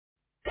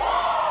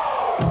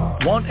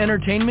Want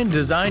entertainment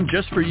designed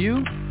just for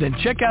you? Then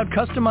check out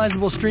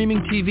customizable streaming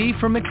TV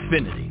from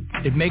Xfinity.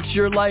 It makes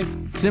your life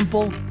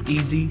simple,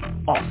 easy,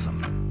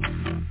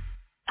 awesome.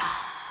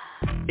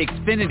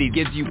 Xfinity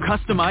gives you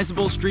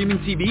customizable streaming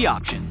TV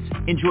options.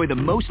 Enjoy the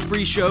most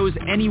free shows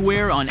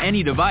anywhere on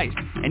any device,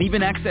 and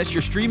even access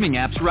your streaming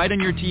apps right on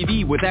your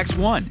TV with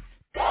X1.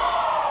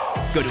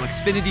 Go to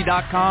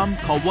Xfinity.com,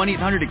 call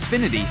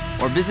 1-800-XFINITY,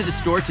 or visit a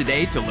store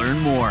today to learn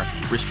more.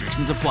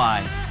 Restrictions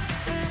apply.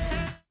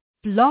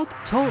 Blog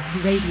Talk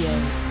Radio.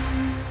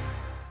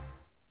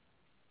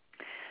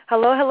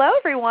 Hello,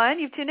 everyone.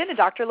 You've tuned in to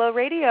Dr. Low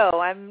Radio.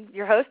 I'm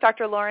your host,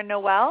 Dr. Lauren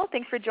Noel.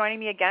 Thanks for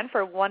joining me again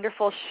for a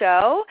wonderful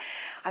show.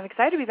 I'm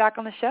excited to be back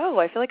on the show.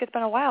 I feel like it's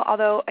been a while,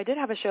 although I did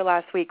have a show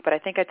last week, but I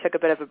think I took a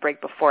bit of a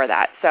break before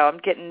that. So I'm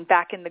getting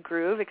back in the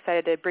groove,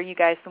 excited to bring you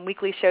guys some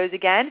weekly shows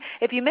again.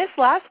 If you missed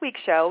last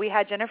week's show, we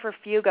had Jennifer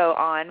Fugo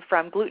on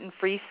from Gluten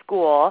Free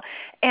School,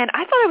 and I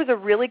thought it was a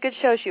really good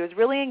show. She was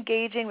really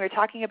engaging. We were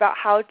talking about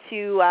how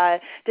to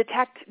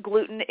detect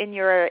gluten in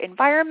your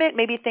environment,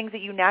 maybe things that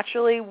you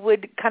naturally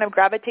would kind of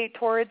gravitate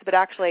towards, but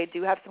actually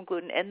do have some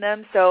gluten in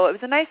them. So it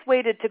was a nice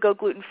way to go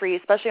gluten-free,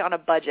 especially on a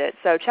budget.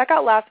 So check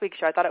out last week's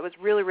show. I thought it was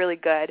really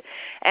good.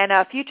 And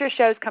future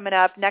shows coming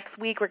up. Next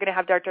week, we're going to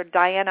have Dr.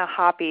 Diana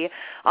Hoppy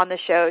on the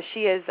show.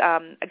 She is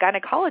a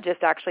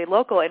gynecologist, actually,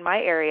 local in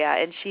my area,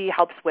 and she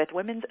helps with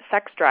women's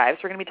sex drives.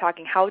 We're going to be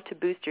talking how to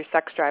boost your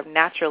sex drive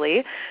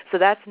naturally. So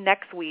that's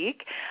next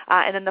week.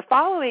 And then the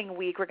following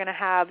week, we're going to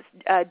have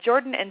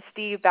Jordan and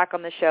Steve back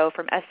on the show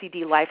from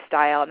SCD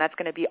Lifestyle, and that's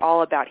going to be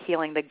all about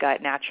healing the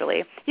gut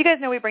naturally. You guys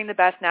know we bring the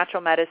best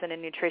natural medicine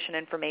and nutrition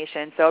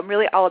information, so I'm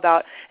really all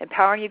about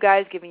empowering you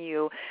guys, giving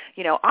you,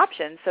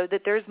 options so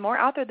that there's more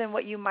out there than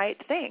what you might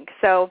think.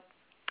 So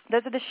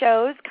those are the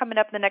shows coming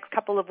up in the next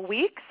couple of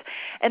weeks.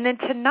 And then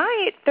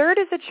tonight, Third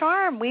is a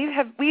Charm.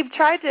 We've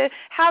tried to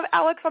have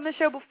Alex on the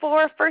show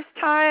before. First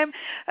time,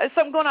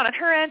 something going on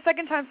her end.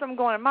 Second time, something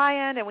going on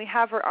my end. And we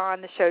have her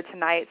on the show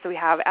tonight. So we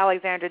have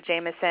Alexandra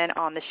Jameson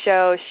on the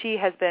show. She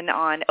has been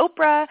on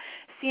Oprah,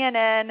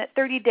 CNN,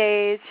 30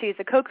 Days. She's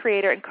a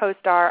co-creator and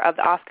co-star of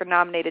the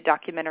Oscar-nominated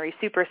documentary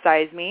Super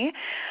Size Me.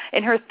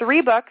 In her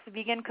 3 books,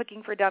 Vegan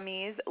Cooking for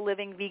Dummies,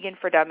 Living Vegan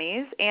for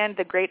Dummies, and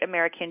The Great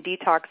American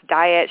Detox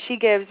Diet, she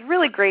gives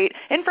really great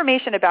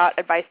information about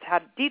advice to how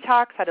to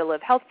detox, how to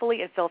live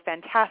healthfully, and feel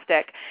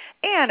fantastic.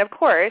 And, of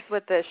course,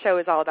 what the show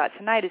is all about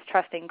tonight is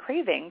trusting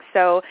cravings.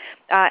 So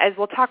as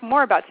we'll talk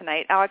more about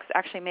tonight, Alex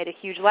actually made a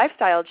huge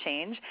lifestyle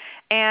change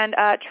and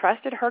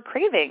trusted her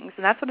cravings,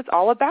 and that's what it's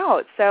all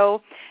about.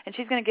 So, and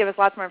she's going to give us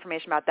lots more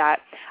information about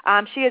that.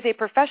 She is a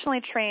professionally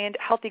trained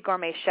healthy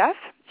gourmet chef.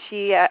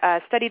 She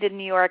studied in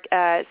New York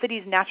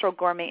City's Natural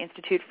Gourmet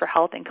Institute for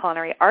Health and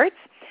Culinary Arts.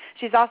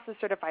 She's also a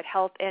certified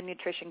health and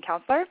nutrition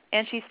counselor,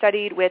 and she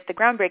studied with the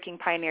groundbreaking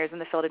pioneers in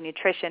the field of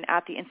nutrition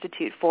at the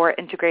Institute for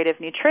Integrative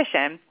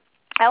Nutrition.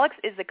 Alex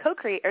is the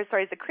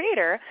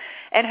creator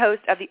and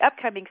host of the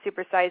upcoming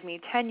Super Size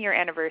Me 10-year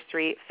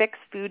anniversary Fix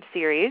Food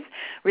series,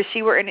 where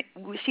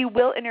she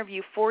will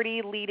interview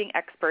 40 leading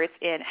experts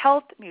in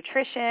health,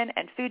 nutrition,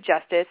 and food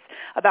justice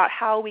about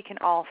how we can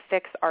all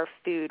fix our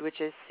food, which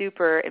is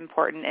super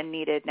important and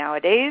needed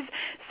nowadays.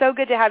 So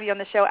good to have you on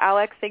the show,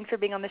 Alex. Thanks for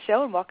being on the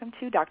show, and welcome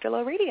to Dr.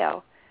 Low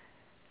Radio.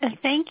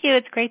 Thank you.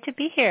 It's great to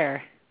be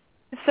here.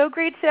 It's so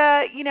great to,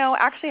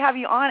 actually have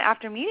you on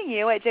after meeting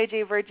you at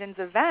JJ Virgin's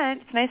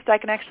event. It's nice that I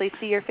can actually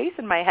see your face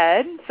in my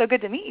head. So good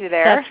to meet you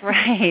there. That's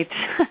right.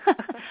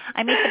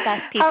 I meet the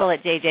best people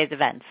at JJ's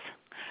events.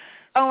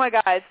 Oh, my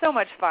God. It's so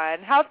much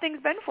fun. How have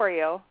things been for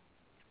you?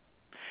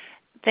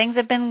 Things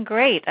have been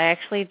great. I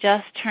actually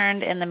just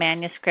turned in the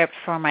manuscript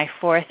for my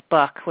 4th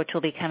book, which will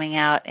be coming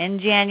out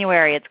in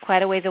January. It's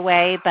quite a ways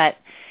away, but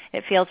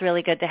it feels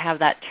really good to have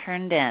that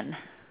turned in.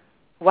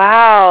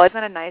 Wow. Isn't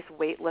that a nice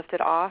weight lifted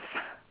off?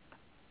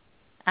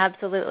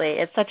 Absolutely.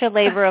 It's such a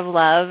labor of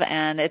love,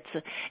 and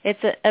it's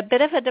a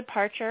bit of a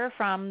departure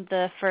from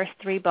the first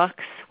 3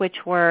 books, which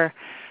were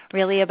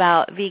really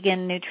about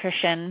vegan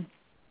nutrition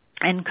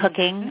and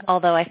cooking,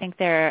 although I think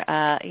they're,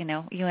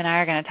 you and I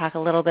are going to talk a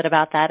little bit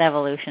about that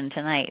evolution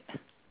tonight.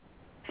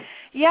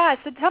 Yeah,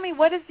 so tell me,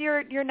 what is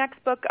your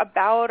next book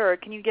about, or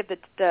can you give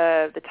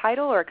the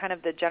title or kind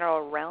of the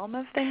general realm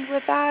of things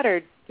with that,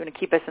 or do you want to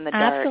keep us in the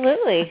dark?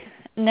 Absolutely.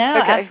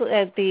 No, okay.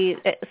 Absolutely.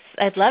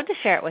 I'd love to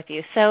share it with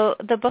you. So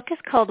the book is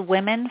called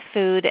Women,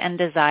 Food, and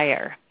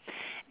Desire.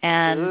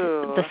 And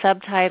the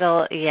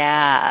subtitle is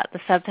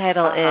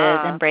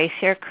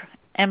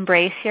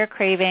Embrace Your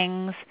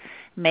Cravings,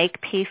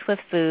 Make Peace with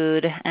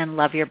Food, and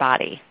Love Your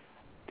Body.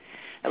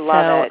 I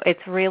love it.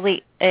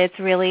 It's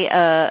really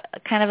a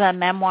kind of a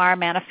memoir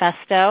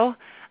manifesto,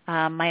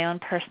 my own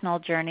personal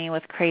journey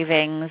with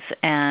cravings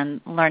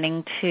and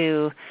learning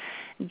to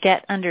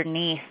get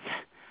underneath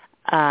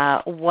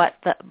what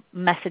the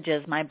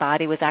messages my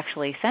body was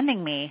actually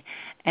sending me,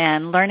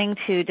 and learning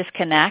to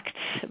disconnect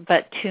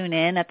but tune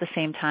in at the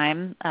same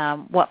time,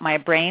 what my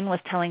brain was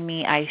telling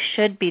me I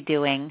should be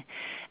doing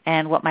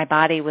and what my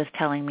body was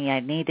telling me I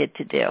needed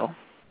to do.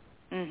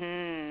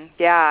 Mhm.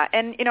 Yeah,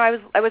 and I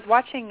was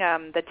watching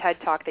the TED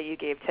Talk that you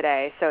gave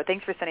today, so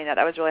thanks for sending that.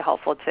 That was really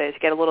helpful to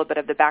get a little bit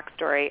of the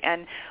backstory.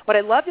 And what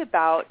I loved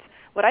about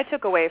what I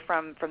took away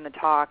from the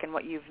talk and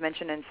what you've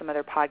mentioned in some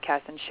other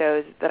podcasts and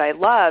shows that I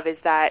love is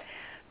that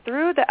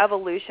through the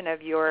evolution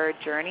of your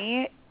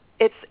journey,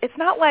 it's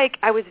not like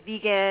I was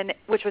vegan,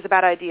 which was a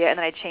bad idea, and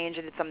then I changed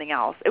and did something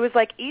else. It was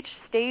like each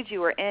stage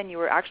you were in, you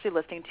were actually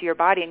listening to your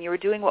body, and you were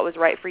doing what was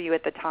right for you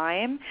at the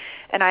time.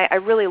 And I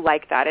really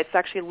like that. It's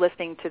actually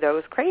listening to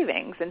those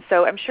cravings. And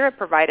so I'm sure it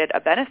provided a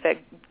benefit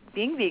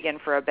being vegan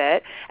for a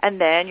bit, and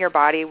then your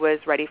body was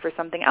ready for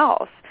something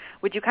else.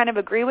 Would you kind of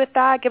agree with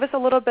that? Give us a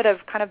little bit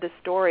of kind of the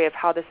story of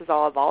how this has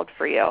all evolved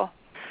for you.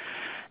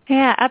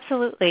 Yeah,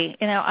 absolutely.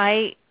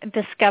 I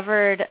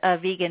discovered a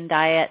vegan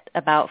diet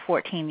about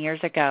 14 years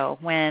ago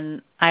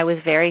when I was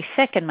very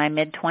sick in my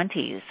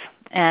mid-20s.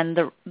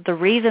 And the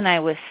reason I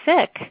was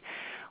sick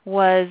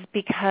was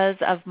because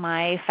of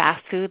my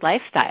fast food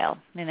lifestyle.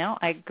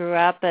 I grew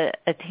up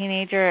a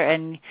teenager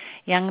and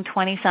young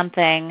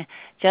 20-something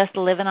just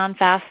living on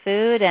fast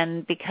food,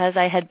 and because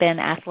I had been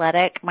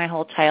athletic my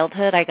whole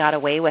childhood, I got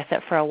away with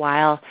it for a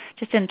while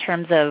just in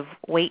terms of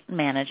weight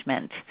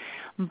management.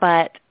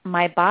 But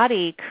my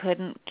body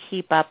couldn't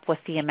keep up with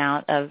the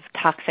amount of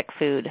toxic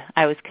food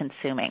I was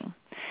consuming.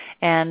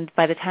 And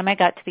by the time I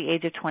got to the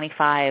age of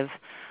 25,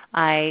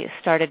 I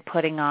started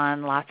putting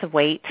on lots of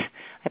weight.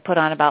 I put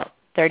on about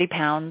 30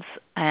 pounds,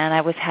 and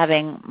I was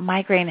having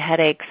migraine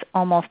headaches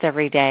almost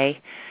every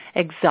day,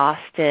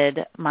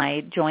 exhausted,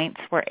 my joints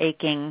were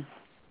aching,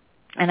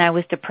 and I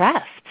was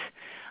depressed.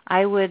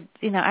 I would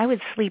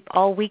sleep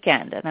all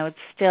weekend, and I would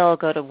still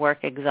go to work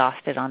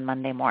exhausted on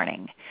Monday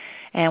morning.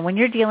 And when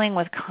you're dealing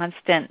with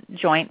constant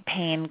joint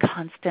pain,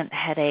 constant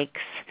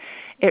headaches,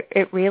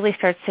 it really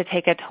starts to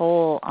take a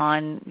toll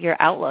on your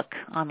outlook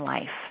on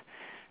life.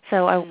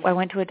 So I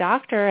went to a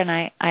doctor, and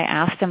I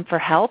asked him for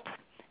help.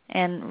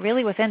 And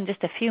really within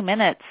just a few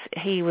minutes,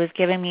 he was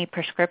giving me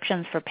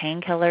prescriptions for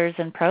painkillers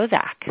and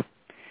Prozac.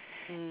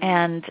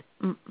 And,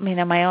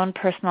 my own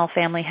personal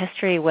family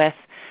history with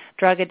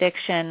drug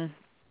addiction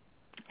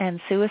and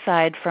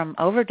suicide from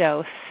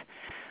overdose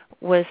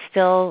was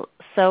still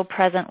so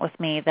present with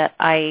me that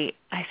I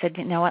said,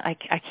 you know what,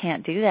 I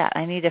can't do that.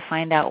 I need to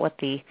find out what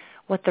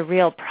the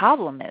real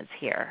problem is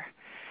here.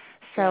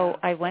 So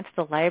I went to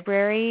the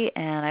library,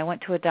 and I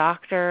went to a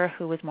doctor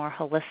who was more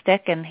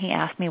holistic, and he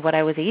asked me what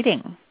I was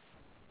eating.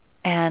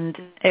 And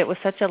it was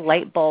such a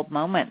light bulb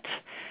moment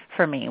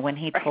for me when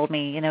he told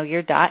me,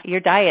 your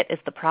diet is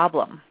the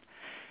problem.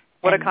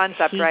 What a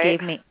concept, right?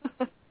 Gave me,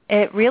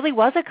 it really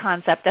was a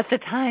concept at the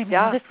time.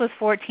 Yeah. This was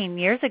 14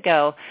 years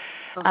ago.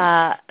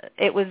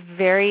 It was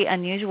very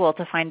unusual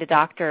to find a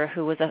doctor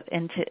who was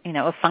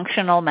a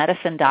functional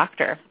medicine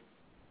doctor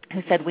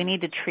who said we need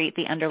to treat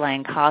the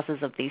underlying causes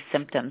of these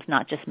symptoms,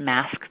 not just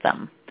mask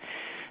them.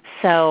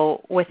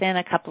 So within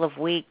a couple of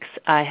weeks,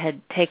 I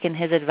had taken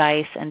his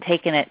advice and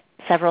taken it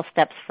several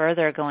steps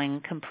further,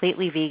 going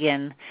completely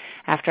vegan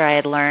after I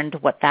had learned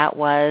what that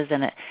was,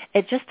 and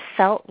it just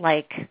felt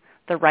like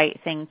the right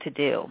thing to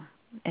do.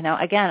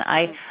 Again,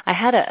 I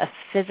had a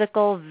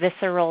physical,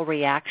 visceral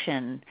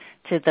reaction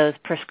to those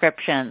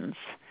prescriptions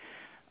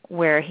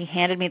where he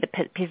handed me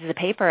the pieces of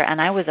paper,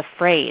 and I was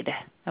afraid.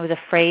 I was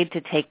afraid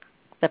to take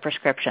the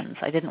prescriptions.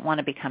 I didn't want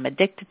to become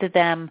addicted to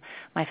them.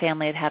 My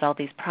family had all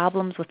these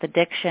problems with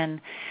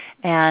addiction,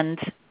 and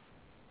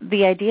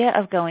the idea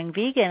of going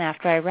vegan,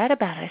 after I read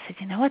about it, I said,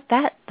 you know what,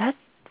 that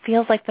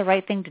feels like the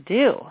right thing to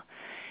do.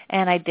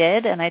 And I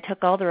did, and I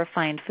took all the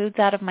refined foods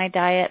out of my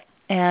diet,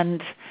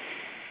 and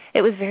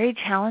it was very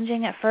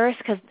challenging at first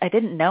because I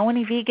didn't know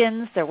any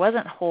vegans. There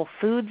wasn't Whole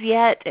Foods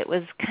yet. It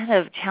was kind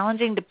of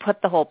challenging to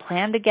put the whole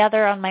plan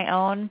together on my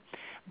own,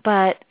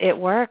 but it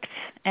worked.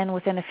 And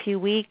within a few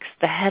weeks,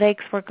 the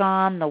headaches were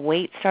gone. The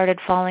weight started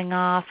falling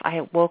off.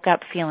 I woke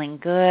up feeling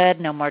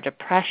good, no more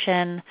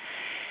depression.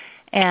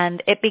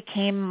 And it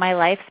became my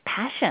life's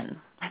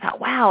passion. I thought,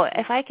 wow,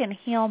 if I can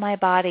heal my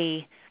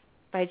body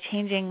by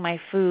changing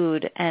my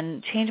food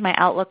and change my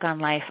outlook on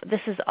life, this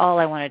is all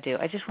I want to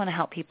do. I just want to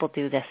help people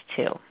do this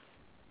too.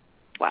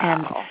 Wow.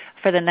 And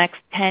for the next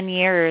 10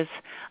 years,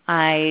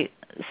 I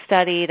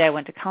studied. I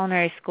went to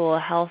culinary school,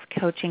 health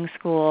coaching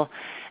school,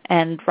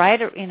 and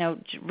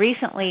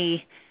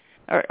recently,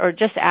 or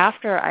just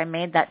after I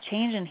made that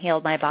change and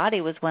healed my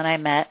body was when I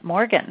met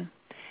Morgan.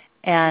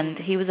 And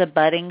he was a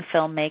budding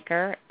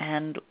filmmaker,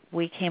 and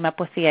we came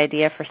up with the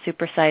idea for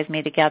Super Size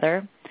Me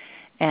together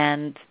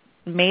and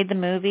made the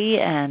movie,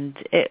 and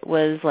it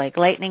was like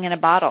lightning in a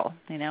bottle.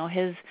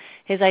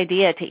 His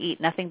idea to eat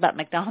nothing but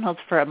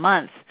McDonald's for a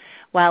month,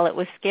 while it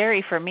was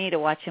scary for me to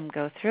watch him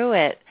go through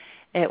it,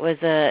 it was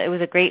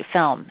a great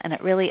film, and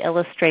it really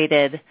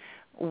illustrated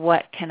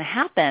what can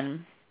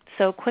happen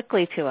so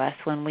quickly to us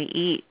when we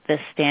eat this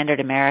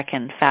standard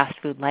American fast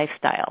food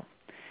lifestyle.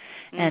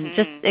 And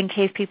just in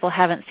case people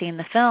haven't seen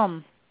the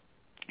film,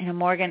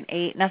 Morgan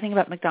ate nothing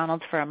but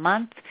McDonald's for a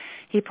month.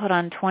 He put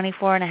on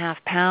 24.5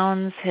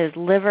 pounds. His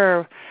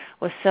liver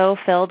was so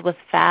filled with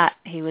fat,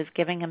 he was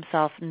giving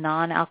himself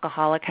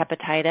non-alcoholic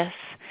hepatitis.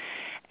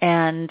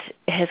 and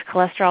his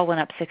cholesterol went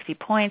up 60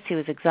 points. He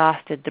was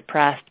exhausted,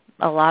 depressed,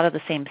 a lot of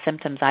the same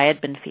symptoms I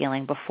had been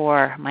feeling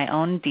before my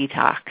own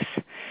detox.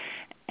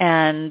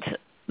 And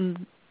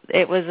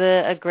it was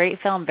a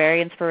great film,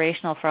 very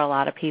inspirational for a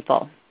lot of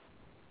people.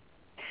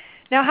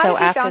 Now, how did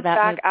you bounce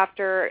back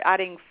after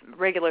adding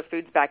regular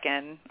foods back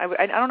in?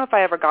 I don't know if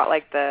I ever got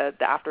like the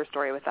after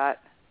story with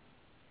that.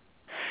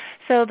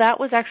 So that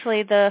was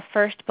actually the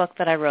first book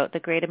that I wrote, The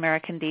Great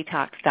American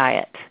Detox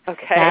Diet.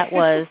 Okay. That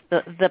was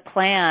the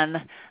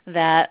plan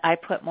that I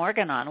put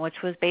Morgan on,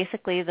 which was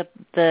basically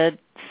the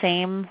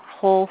same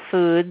whole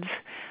foods,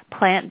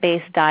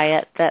 plant-based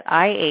diet that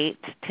I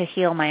ate to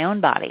heal my own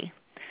body.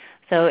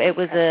 So it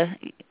was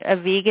a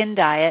vegan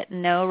diet,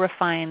 no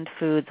refined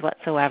foods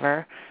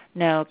whatsoever,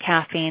 no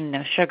caffeine,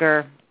 no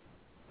sugar.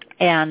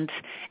 And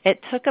it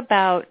took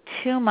about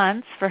 2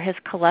 months for his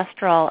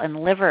cholesterol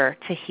and liver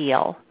to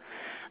heal.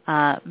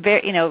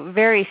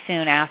 Very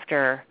soon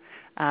after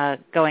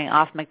going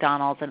off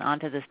McDonald's and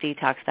onto this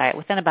detox diet,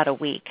 within about a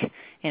week,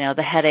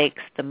 the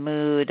headaches, the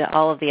mood,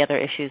 all of the other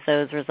issues,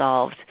 those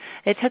resolved.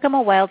 It took him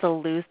a while to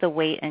lose the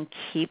weight and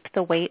keep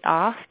the weight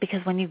off,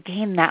 because when you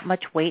gain that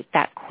much weight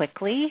that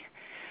quickly,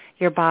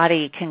 your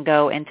body can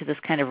go into this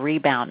kind of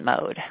rebound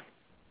mode.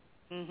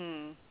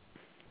 Mhm.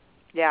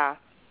 Yeah.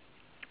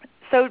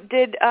 So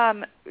did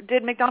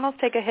McDonald's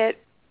take a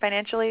hit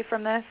financially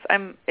from this?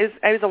 It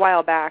was a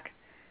while back.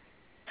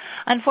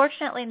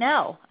 Unfortunately,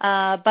 no.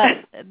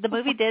 But the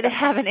movie did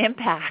have an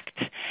impact.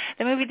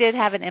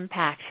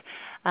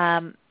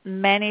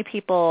 Many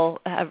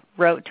people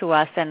wrote to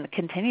us and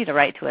continue to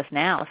write to us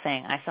now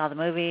saying, I saw the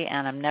movie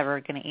and I'm never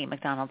going to eat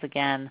McDonald's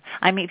again.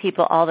 I meet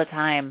people all the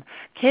time.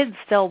 Kids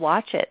still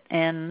watch it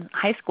in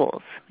high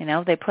schools.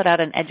 They put out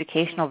an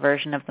educational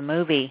version of the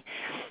movie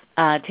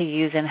to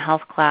use in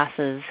health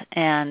classes,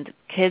 and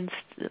kids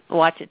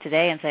watch it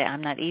today and say,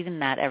 I'm not eating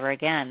that ever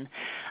again.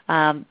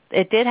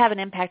 It did have an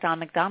impact on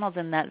McDonald's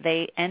in that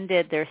they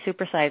ended their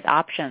supersize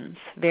options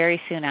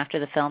very soon after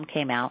the film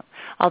came out,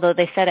 although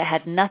they said it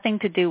had nothing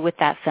to do with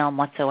that film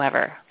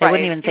whatsoever. They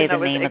wouldn't even say the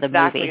name of the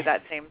movie. Exactly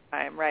that same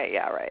time, right,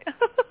 yeah,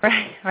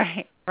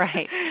 right.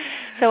 Right.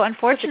 So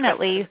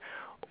unfortunately,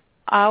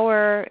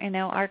 our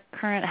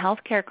current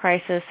healthcare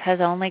crisis has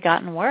only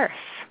gotten worse.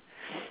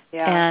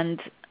 Yeah. And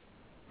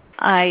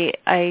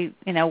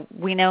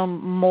we know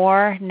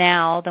more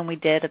now than we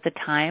did at the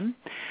time.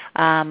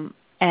 And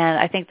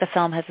I think the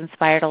film has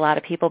inspired a lot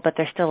of people, but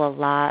there's still a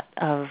lot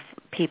of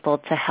people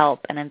to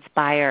help and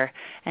inspire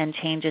and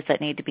changes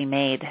that need to be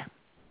made.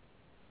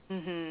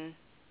 Mhm.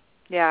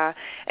 Yeah.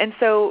 And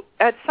so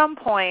at some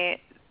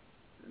point,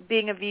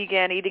 being a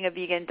vegan, eating a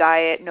vegan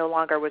diet no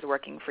longer was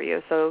working for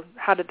you. So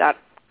how did that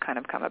kind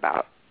of come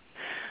about?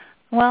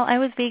 Well, I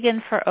was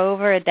vegan for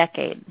over a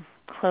decade,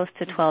 close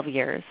to 12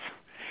 years.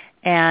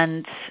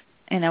 And,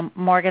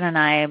 Morgan and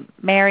I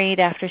married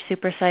after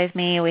Super Size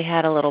Me. We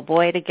had a little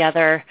boy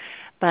together,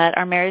 but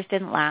our marriage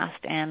didn't last,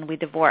 and we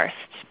divorced.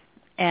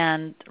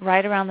 And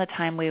right around the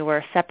time we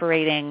were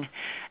separating,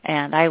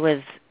 and I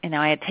was,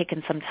 I had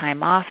taken some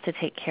time off to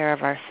take care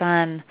of our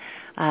son.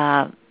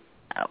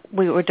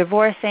 We were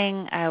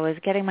divorcing. I was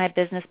getting my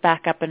business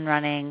back up and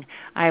running.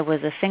 I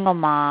was a single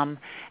mom,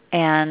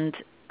 and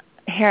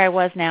here I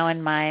was now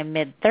in my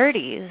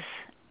mid-30s,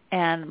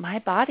 and my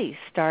body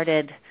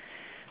started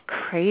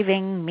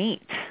craving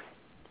meat.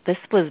 This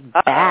was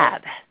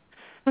bad.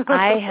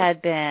 I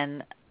had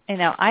been,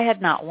 I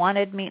had not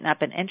wanted meat, and I've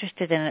been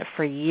interested in it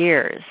for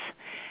years.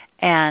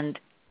 And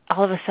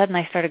all of a sudden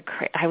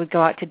I would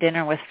go out to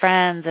dinner with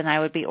friends, and I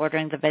would be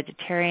ordering the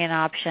vegetarian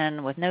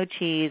option with no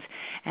cheese,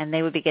 and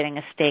they would be getting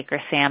a steak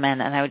or salmon,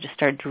 and I would just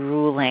start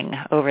drooling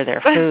over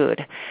their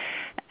food.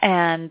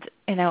 And,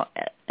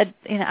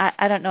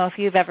 I don't know if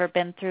you've ever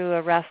been through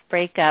a rough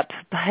breakup,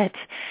 but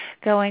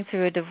going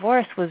through a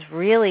divorce was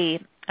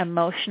really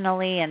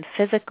emotionally and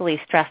physically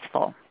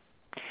stressful.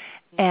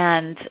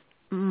 And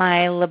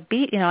my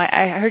libido,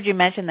 I heard you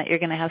mention that you're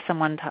going to have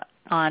someone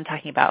on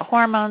talking about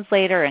hormones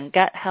later and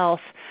gut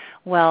health.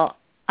 Well,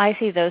 I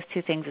see those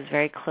two things as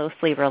very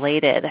closely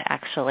related,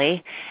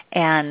 actually.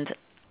 And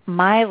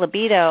my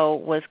libido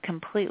was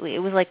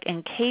it was like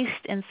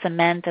encased in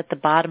cement at the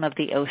bottom of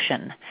the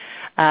ocean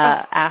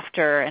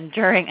after and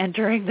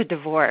during the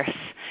divorce.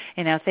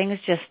 Things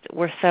just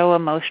were so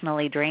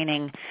emotionally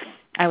draining.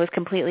 I was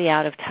completely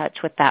out of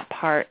touch with that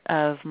part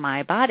of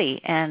my body.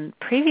 And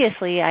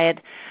previously I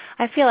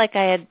feel like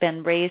I had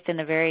been raised in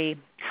a very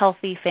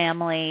healthy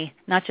family,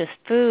 not just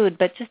food,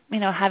 but just,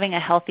 having a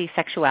healthy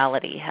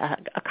sexuality,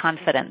 a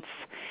confidence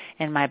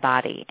in my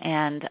body.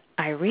 And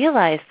I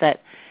realized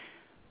that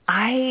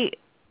I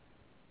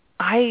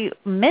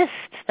missed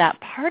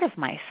that part of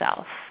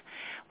myself.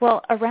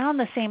 Well, around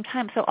the same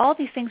time, so all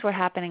these things were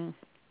happening,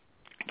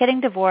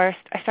 getting divorced,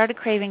 I started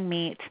craving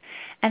meat,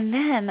 and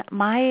then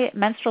my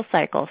menstrual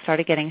cycle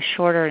started getting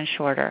shorter and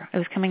shorter. It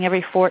was coming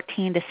every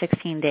 14 to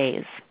 16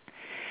 days.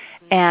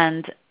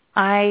 And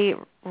I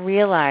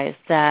realized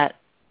that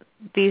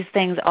these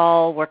things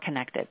all were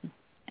connected.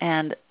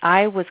 And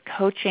I was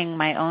coaching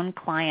my own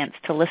clients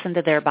to listen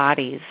to their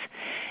bodies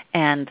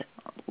and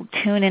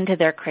tune into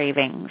their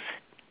cravings,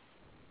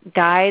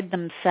 guide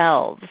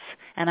themselves,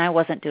 and I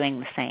wasn't doing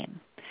the same.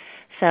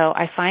 So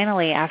I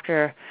finally,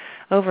 after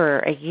over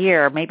a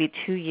year, maybe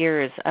 2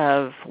 years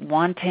of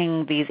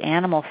wanting these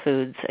animal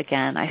foods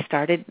again, I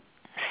started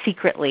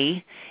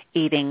secretly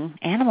eating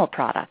animal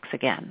products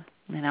again.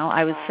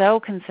 I was so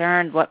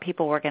concerned what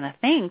people were going to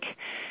think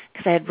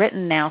because I had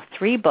written now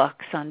 3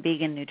 books on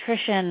vegan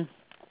nutrition,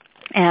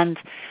 and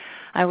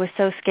I was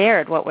so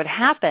scared what would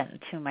happen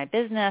to my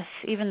business,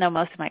 even though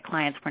most of my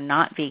clients were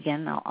not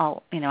vegan.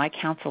 I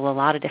counsel a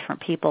lot of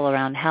different people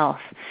around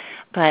health,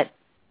 but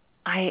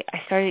I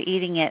started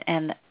eating it,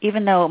 and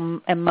even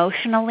though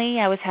emotionally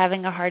I was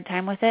having a hard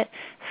time with it,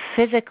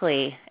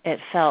 physically it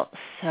felt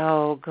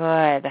so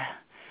good.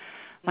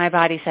 My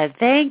body said,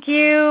 "Thank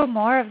you,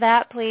 more of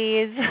that,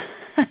 please."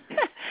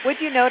 What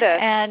did you notice?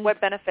 And what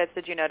benefits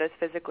did you notice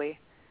physically?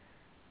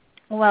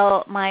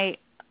 Well,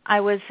 I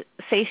was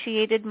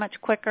satiated much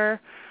quicker.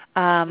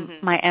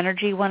 My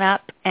energy went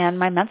up, and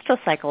my menstrual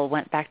cycle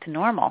went back to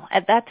normal.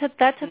 That took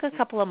a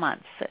couple of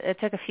months. It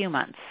took a few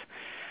months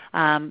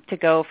to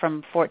go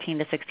from 14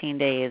 to 16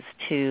 days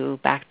to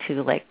back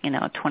to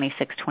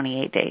 26,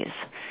 28 days.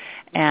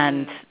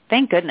 And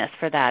thank goodness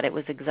for that. It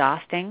was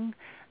exhausting.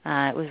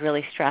 It was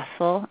really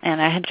stressful,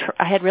 and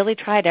I had really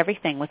tried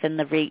everything within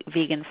the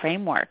vegan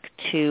framework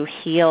to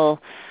heal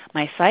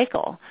my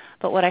cycle.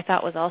 But what I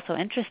thought was also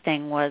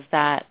interesting was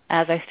that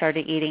as I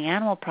started eating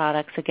animal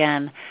products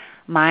again,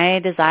 my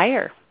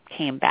desire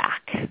came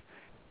back.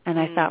 And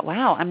I thought,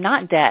 wow, I'm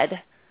not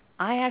dead.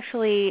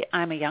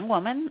 I'm a young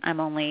woman. I'm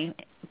only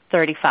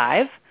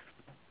 35.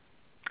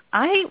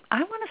 I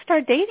want to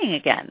start dating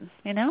again,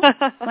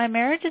 My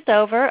marriage is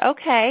over,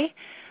 okay.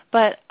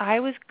 But I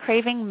was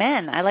craving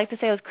men. I like to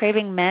say I was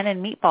craving men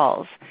and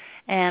meatballs.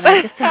 And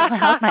I just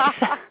allowed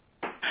myself.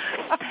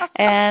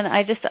 And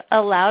I just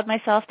allowed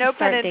myself to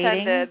start dating. No pun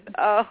intended.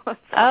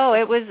 Oh,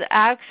 it was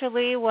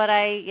actually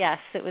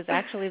it was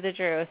actually the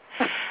truth.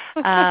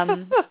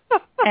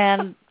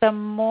 And the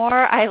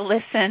more I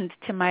listened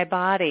to my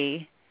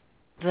body,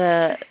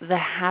 the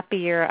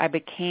happier I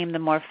became, the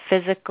more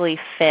physically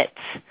fit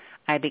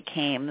I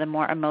became, the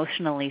more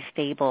emotionally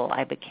stable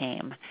I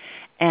became.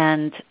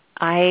 And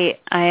I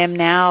am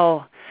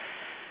now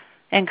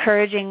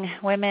encouraging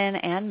women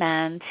and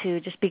men to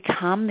just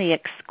become the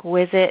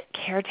exquisite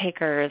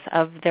caretakers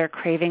of their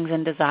cravings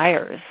and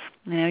desires.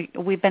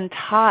 We've been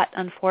taught,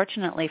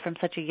 unfortunately, from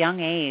such a young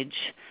age,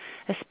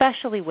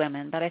 especially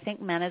women, but I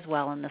think men as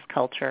well in this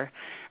culture,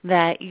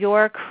 that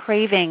your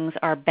cravings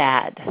are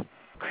bad.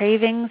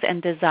 Cravings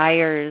and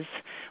desires,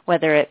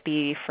 whether it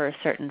be for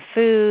certain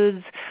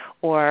foods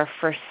or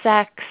for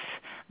sex,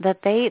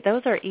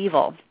 those are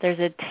evil. There's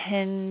a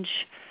tinge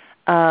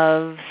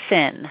of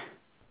sin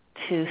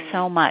to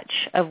so much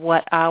of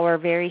what our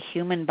very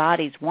human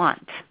bodies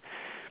want.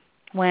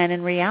 When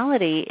in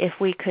reality, if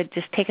we could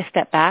just take a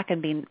step back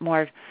and be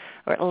more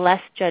or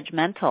less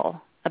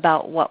judgmental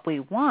about what we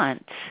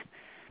want,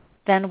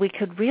 then we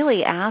could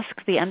really ask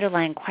the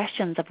underlying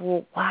questions of,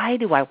 well, why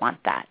do I want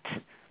that?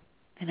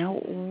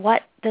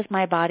 What does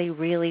my body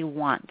really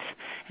want?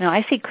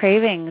 I see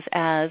cravings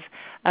as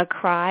a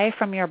cry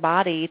from your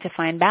body to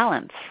find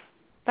balance.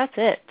 That's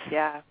it.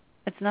 Yeah.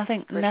 It's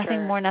nothing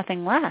sure. more,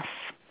 nothing less.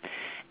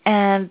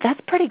 And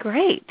that's pretty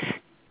great.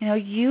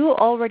 You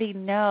already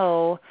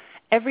know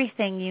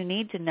everything you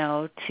need to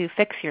know to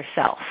fix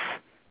yourself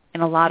in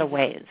a lot of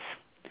ways.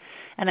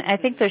 And I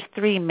think there's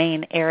 3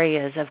 main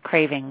areas of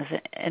cravings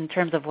in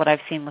terms of what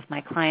I've seen with my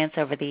clients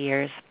over the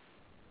years.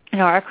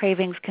 Our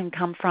cravings can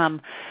come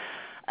from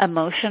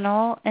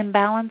emotional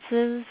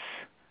imbalances,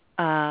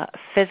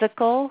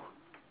 physical,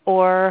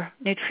 or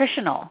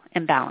nutritional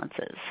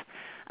imbalances.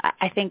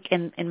 I think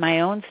in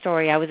my own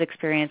story, I was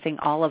experiencing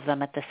all of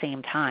them at the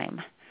same time.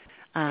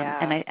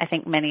 And I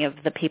think many of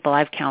the people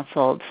I've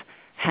counseled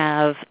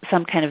have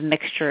some kind of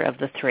mixture of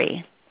the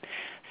 3.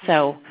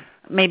 So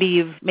maybe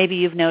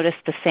you've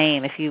noticed the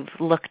same if you've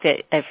looked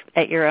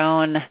at your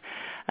own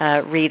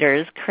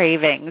readers'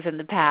 cravings in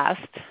the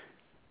past.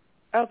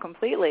 Oh,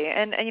 completely.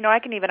 And I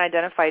can even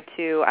identify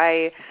too.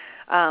 I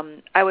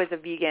was a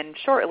vegan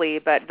shortly,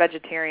 but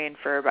vegetarian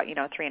for about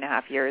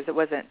 3.5 years. It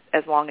wasn't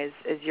as long as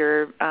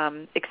your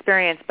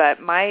experience,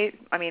 but my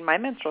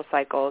menstrual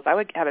cycles, I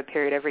would have a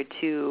period every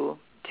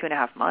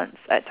 2.5 months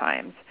at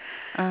times.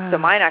 So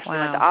mine actually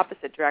went the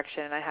opposite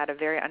direction, and I had a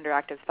very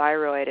underactive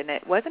thyroid, and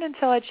it wasn't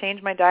until I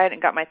changed my diet and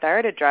got my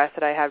thyroid addressed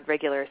that I have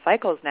regular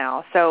cycles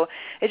now. So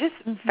it's just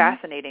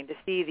fascinating to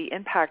see the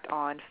impact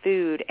on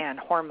food and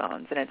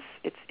hormones, and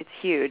it's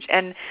huge.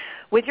 And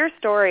with your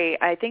story,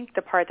 I think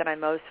the part that I'm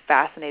most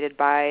fascinated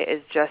by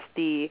is just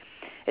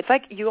it's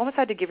like you almost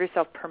had to give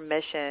yourself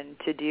permission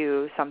to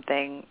do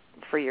something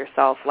for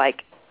yourself,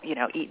 like,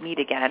 eat meat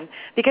again,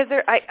 because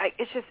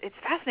it's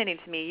fascinating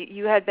to me.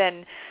 You had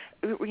been,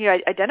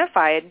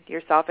 identified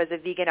yourself as a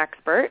vegan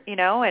expert,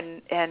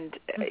 and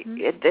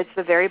it's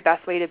the very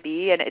best way to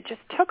be, and it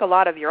just took a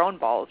lot of your own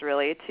balls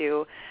really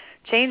to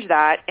change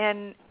that,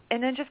 and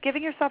then just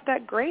giving yourself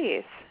that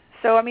grace.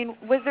 So, I mean,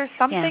 was there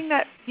something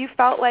that you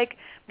felt like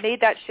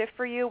made that shift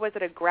for you? Was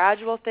it a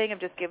gradual thing of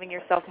just giving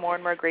yourself more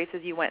and more grace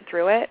as you went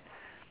through it?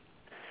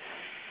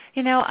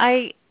 You know,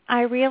 I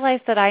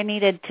realized that I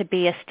needed to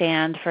be a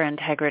stand for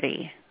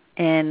integrity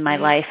in my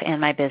life and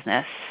my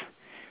business.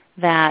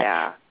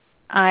 That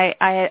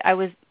I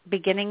was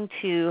beginning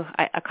to,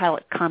 I call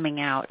it coming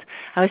out.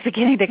 I was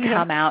beginning to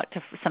come out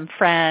to some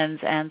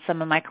friends and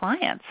some of my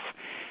clients,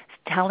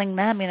 telling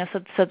them, you know,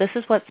 so this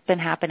is what's been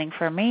happening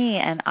for me,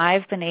 and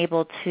I've been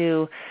able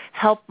to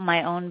help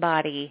my own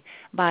body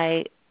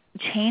by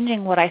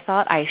changing what I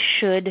thought I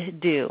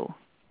should do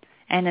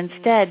and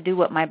instead do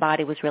what my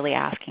body was really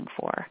asking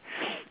for.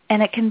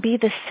 And it can be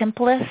the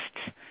simplest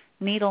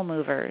needle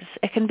movers.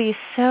 It can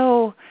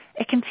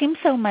seem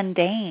so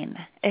mundane.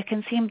 It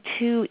can seem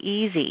too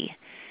easy.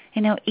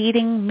 You know,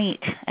 eating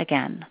meat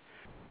again.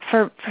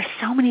 For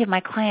so many of my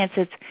clients,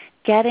 it's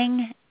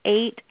getting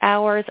 8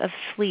 hours of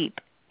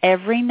sleep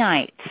every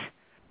night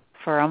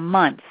for a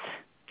month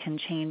can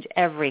change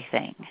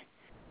everything.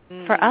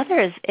 For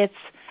others, it's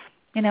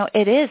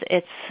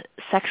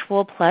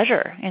sexual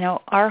pleasure. You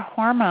know, our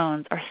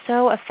hormones are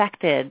so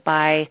affected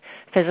by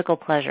physical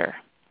pleasure.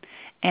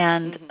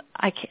 And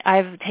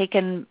I've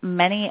taken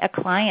many a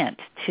client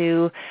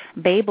to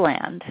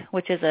Babeland,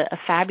 which is a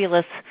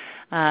fabulous,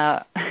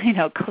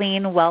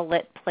 clean,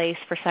 well-lit place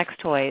for sex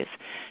toys,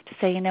 to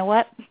say, you know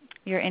what,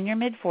 you're in your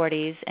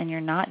mid-40s and you're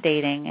not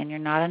dating and you're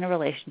not in a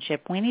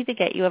relationship. We need to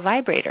get you a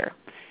vibrator.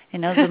 You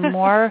know, the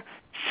more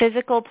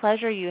physical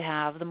pleasure you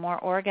have, the more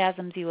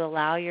orgasms you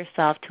allow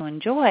yourself to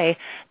enjoy,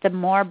 the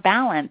more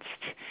balanced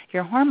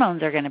your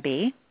hormones are going to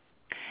be.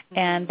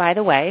 And by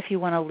the way, if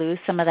you want to lose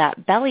some of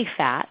that belly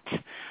fat,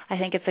 I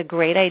think it's a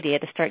great idea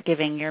to start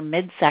giving your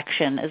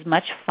midsection as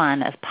much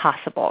fun as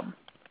possible.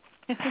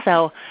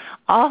 So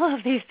all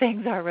of these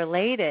things are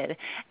related,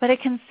 but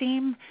it can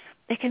seem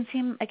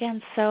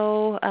again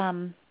so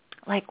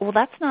like, well,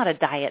 that's not a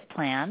diet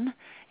plan.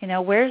 You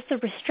know, where's the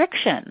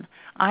restriction?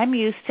 I'm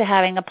used to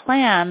having a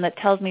plan that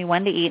tells me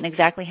when to eat and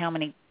exactly how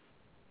many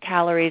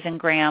calories and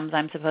grams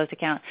I'm supposed to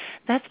count.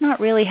 That's not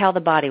really how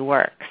the body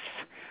works.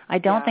 I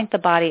don't think the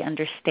body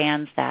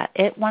understands that.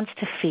 It wants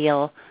to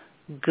feel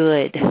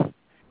good.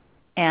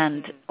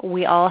 And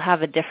we all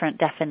have a different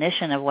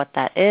definition of what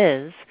that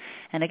is.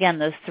 And again,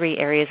 those 3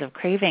 areas of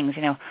cravings,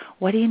 you know,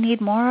 what do you need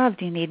more of?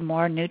 Do you need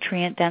more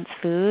nutrient-dense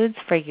foods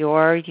for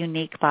your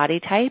unique body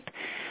type?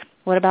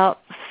 What about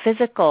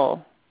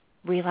physical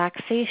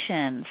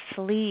relaxation,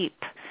 sleep,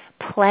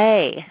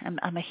 play?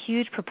 I'm a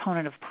huge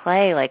proponent of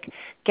play. Like,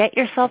 get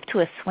yourself to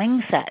a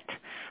swing set.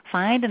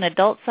 Find an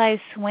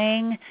adult-sized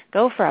swing,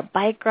 go for a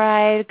bike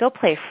ride, go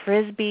play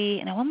Frisbee.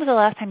 You know, when was the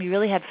last time you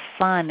really had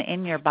fun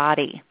in your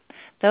body?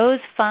 Those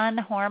fun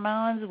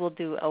hormones will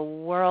do a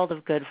world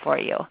of good for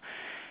you.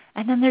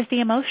 And then there's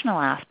the emotional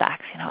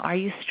aspects. You know, are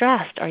you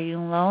stressed? Are you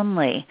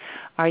lonely?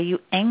 Are you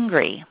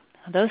angry?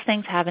 Those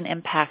things have an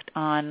impact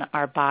on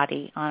our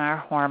body, on our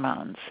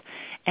hormones.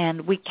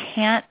 And we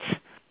can't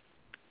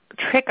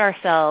trick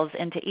ourselves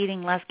into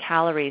eating less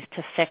calories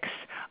to fix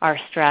our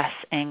stress,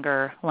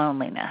 anger,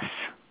 loneliness.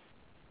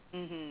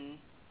 Mm-hmm.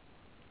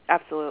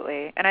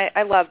 Absolutely. And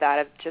I love that,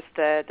 of just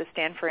the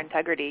stand for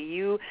integrity.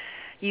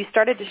 You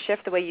started to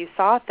shift the way you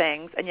saw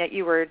things, and yet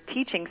you were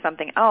teaching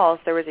something else.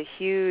 There was a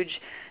huge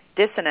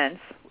dissonance.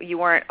 You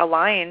weren't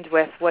aligned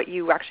with what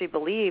you actually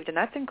believed, and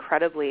that's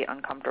incredibly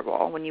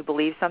uncomfortable. When you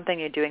believe something,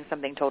 you're doing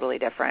something totally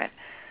different.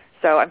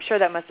 So I'm sure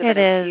that must have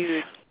been a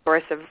huge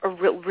source of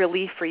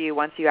relief for you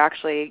once you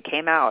actually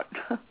came out.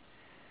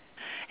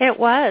 It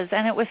was,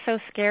 and it was so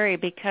scary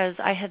because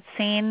I had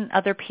seen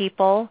other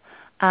people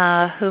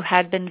who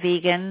had been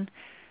vegan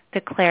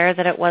declare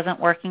that it wasn't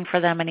working for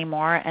them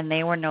anymore, and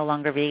they were no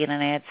longer vegan,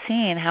 and I had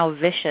seen how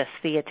vicious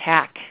the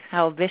attack,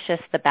 how vicious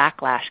the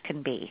backlash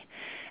can be.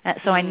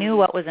 So I knew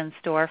what was in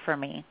store for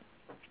me.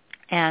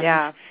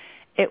 And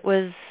it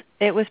was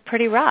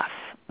pretty rough.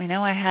 You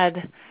know, I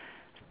had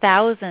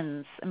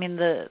thousands. I mean,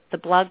 the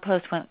blog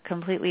post went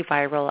completely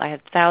viral. I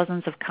had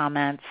thousands of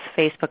comments,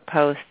 Facebook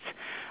posts.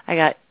 I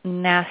got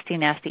nasty,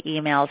 nasty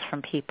emails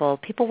from people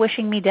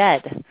wishing me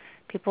dead.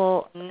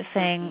 People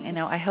saying, you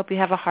know, I hope you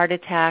have a heart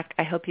attack.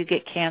 I hope you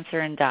get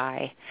cancer and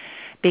die,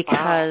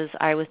 because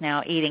I was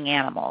now eating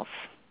animals.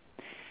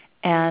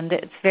 And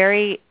it's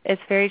very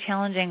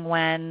challenging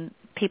when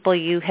people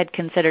you had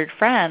considered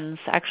friends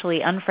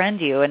actually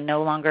unfriend you and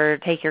no longer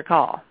take your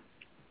call.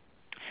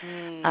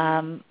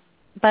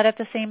 But at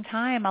the same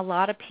time, a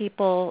lot of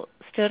people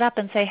stood up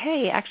and say,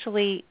 hey,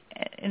 actually,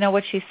 you know,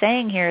 what she's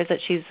saying here is that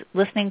she's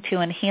listening to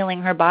and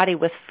healing her body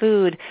with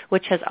food,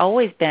 which has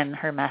always been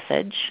her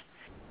message.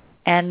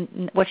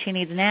 And what she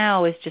needs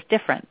now is just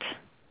different.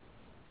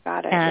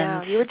 Got it.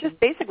 And you were just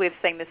basically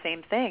saying the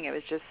same thing. It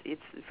was just,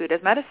 it's food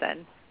as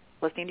medicine,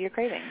 listening to your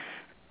cravings.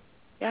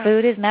 Yeah.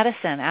 Food is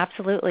medicine,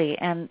 absolutely.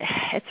 And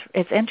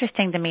it's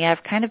interesting to me.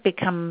 I've kind of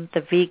become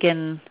the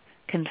vegan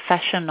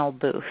confessional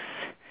booth.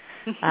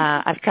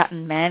 I've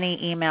gotten many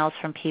emails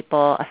from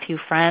people. A few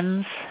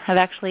friends have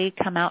actually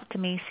come out to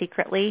me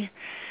secretly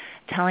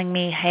telling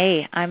me,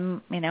 hey,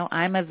 I'm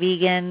a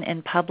vegan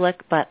in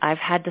public, but I've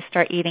had to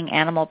start eating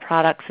animal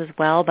products as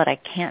well, but I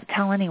can't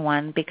tell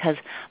anyone because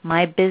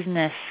my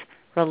business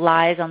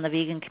relies on the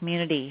vegan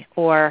community,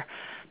 or,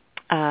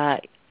 I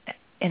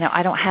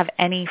don't have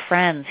any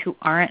friends who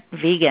aren't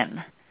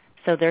vegan.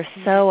 So they're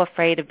so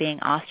afraid of being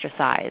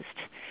ostracized.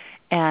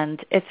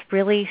 And it's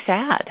really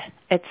sad.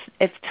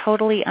 It's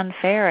totally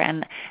unfair,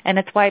 and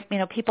it's why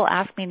people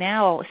ask me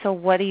now, so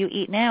what do you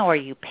eat now? Are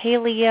you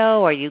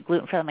paleo? Are you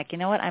gluten-free? I'm like, you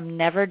know what? I'm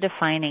never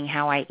defining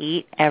how I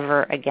eat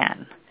ever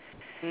again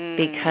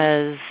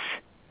because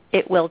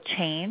it will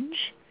change,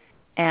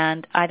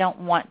 and I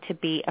don't want to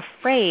be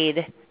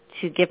afraid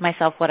to give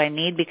myself what I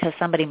need because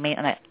somebody may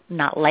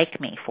not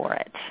like me for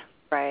it.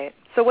 Right.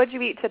 So what did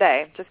you eat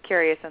today? Just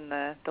curious in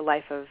the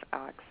life of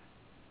Alex.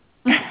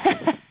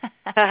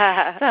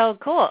 So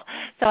cool.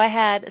 So I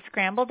had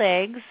scrambled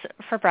eggs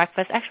for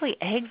breakfast. Actually,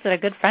 eggs that a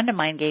good friend of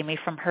mine gave me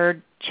from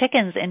her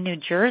chickens in New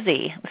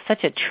Jersey. It was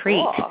such a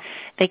treat. Cool.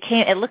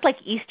 It looked like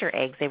Easter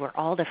eggs. They were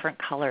all different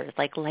colors,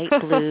 like light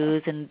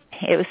blues, and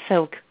it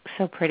was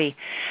so pretty.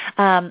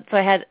 So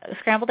I had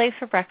scrambled eggs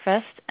for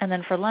breakfast, and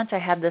then for lunch I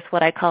had this,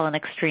 what I call an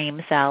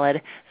extreme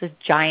salad. It's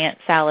a giant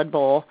salad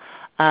bowl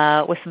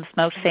with some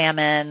smoked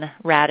salmon,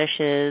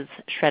 radishes,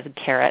 shredded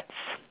carrots,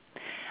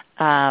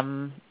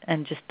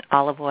 and just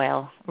olive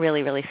oil.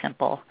 Really, really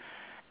simple.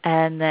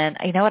 And then,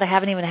 you know what, I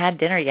haven't even had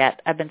dinner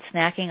yet. I've been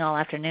snacking all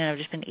afternoon. I've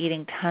just been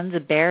eating tons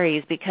of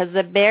berries because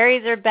the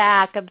berries are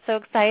back. I'm so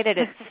excited.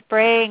 It's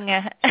spring.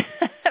 I've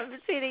been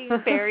eating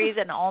berries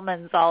and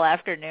almonds all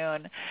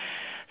afternoon.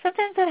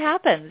 Sometimes that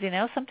happens,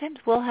 Sometimes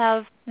we'll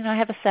have, I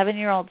have a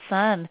 7-year-old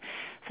son.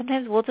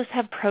 Sometimes we'll just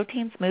have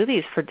protein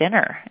smoothies for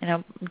dinner.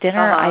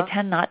 Dinner, I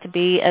tend not to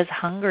be as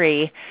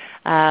hungry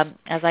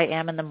as I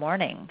am in the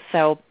morning.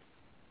 So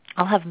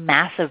I'll have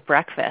massive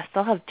breakfasts.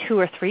 I'll have 2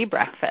 or 3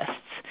 breakfasts.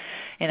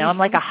 I'm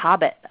like a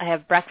hobbit. I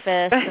have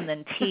breakfast and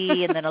then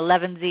tea and then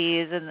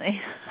 11sies, and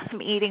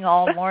I'm eating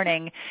all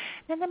morning.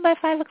 And then by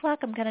 5 o'clock,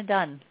 I'm kind of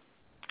done.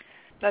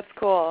 That's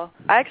cool.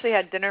 I actually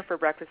had dinner for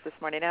breakfast this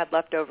morning. I had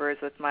leftovers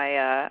with my,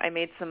 I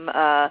made some,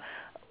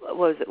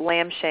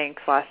 lamb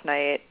shanks last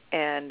night.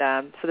 And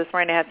so this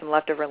morning I had some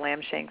leftover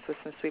lamb shanks with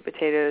some sweet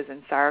potatoes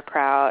and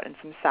sauerkraut and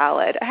some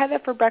salad. I had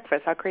that for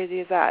breakfast. How crazy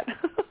is that?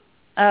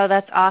 Oh,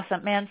 that's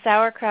awesome. Man,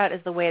 sauerkraut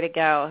is the way to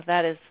go.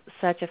 That is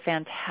such a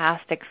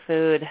fantastic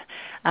food.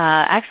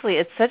 Actually,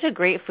 it's such a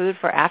great food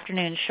for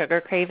afternoon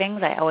sugar cravings.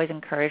 I always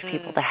encourage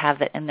people to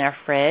have it in their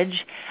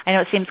fridge. I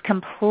know it seems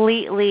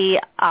completely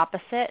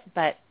opposite,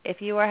 but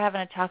if you are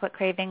having a chocolate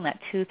craving, that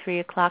 2, 3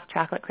 o'clock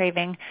chocolate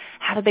craving,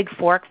 have a big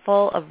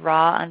forkful of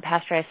raw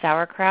unpasteurized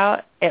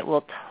sauerkraut. It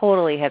will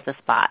totally hit the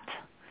spot.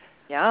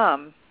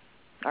 Yum.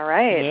 All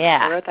right. Yeah.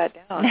 I wrote that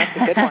down. That's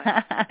a good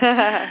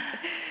one.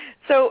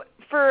 So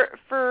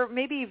for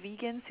maybe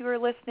vegans who are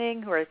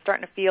listening, who are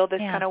starting to feel this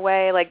kind of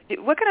way,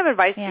 what kind of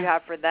advice do you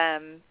have for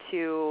them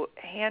to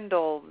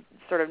handle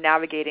sort of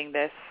navigating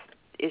this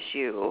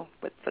issue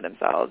for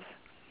themselves?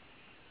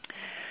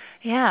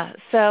 Yeah,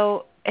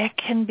 so it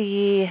can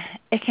be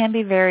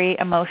very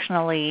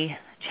emotionally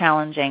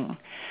challenging,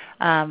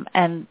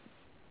 and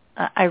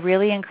I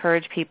really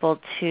encourage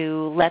people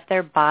to let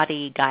their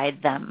body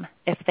guide them.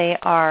 If they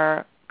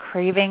are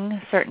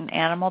craving certain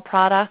animal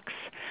products,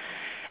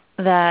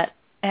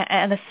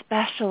 and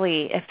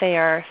especially if they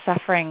are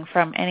suffering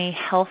from any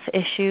health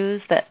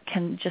issues that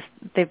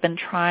they've been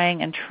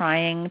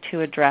trying to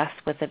address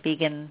with a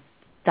vegan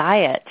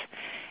diet,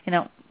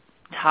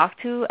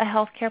 talk to a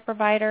healthcare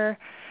provider,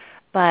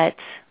 but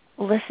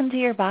listen to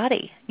your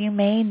body. You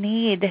may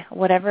need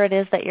whatever it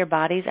is that your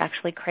body's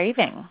actually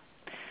craving.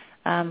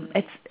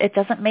 It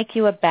doesn't make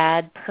you a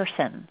bad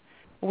person.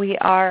 We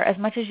are, as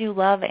much as you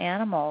love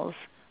animals,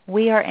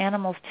 we are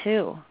animals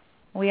too.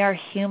 We are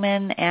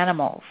human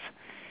animals.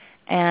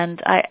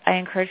 And I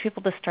encourage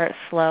people to start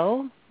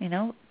slow,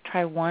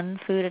 try one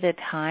food at a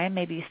time.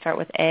 Maybe you start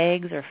with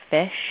eggs or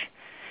fish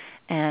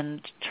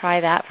and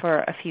try that for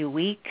a few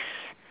weeks.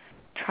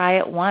 Try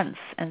it once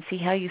and see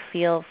how you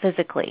feel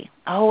physically.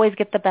 Always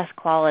get the best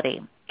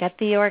quality. Get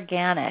the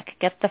organic.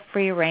 Get the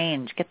free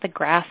range. Get the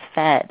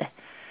grass-fed.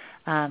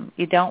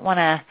 You don't want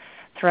to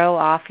throw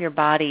off your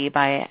body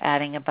by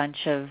adding a bunch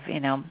of,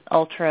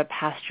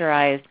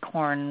 ultra-pasteurized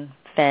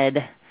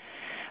corn-fed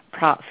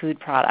food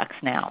products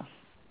now.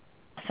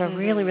 So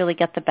really, really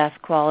get the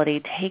best quality.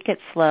 Take it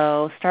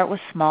slow. Start with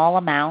small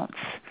amounts.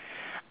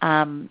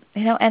 And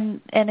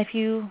if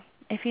you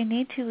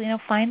need to,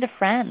 find a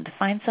friend.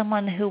 Find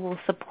someone who will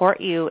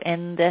support you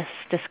in this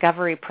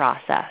discovery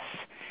process.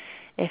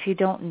 If you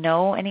don't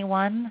know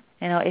anyone,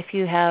 if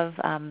you have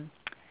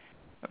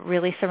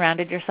really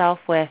surrounded yourself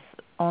with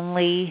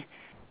only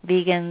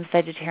vegans,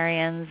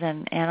 vegetarians,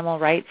 and animal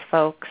rights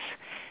folks,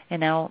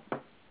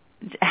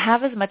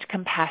 have as much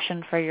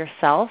compassion for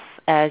yourself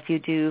as you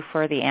do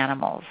for the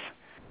animals.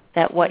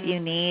 That what you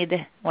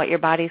need, what your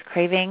body's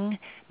craving,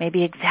 may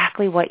be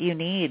exactly what you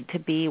need to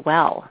be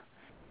well.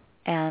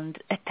 And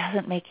it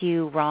doesn't make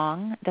you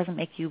wrong. It doesn't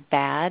make you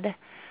bad.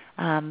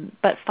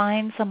 But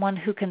find someone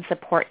who can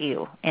support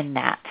you in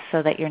that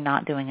so that you're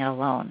not doing it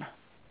alone.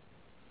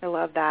 I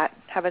love that.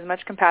 Have as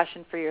much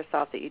compassion for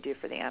yourself that you do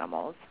for the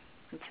animals.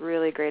 It's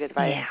really great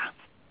advice.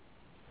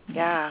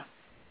 Yeah.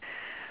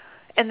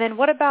 And then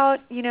what about,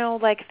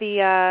 like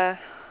the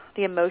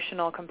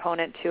emotional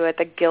component to it,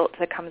 the guilt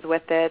that comes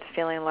with it,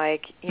 feeling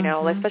like,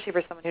 especially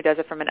for someone who does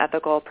it from an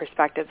ethical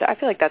perspective, I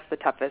feel like that's the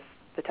toughest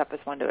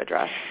one to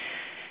address.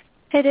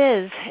 It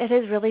is. It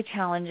is really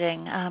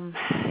challenging.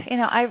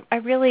 I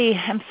really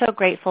am so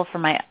grateful for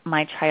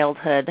my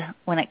childhood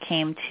when it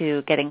came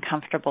to getting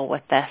comfortable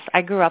with this.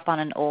 I grew up on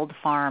an old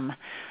farm.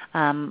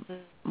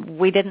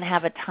 We didn't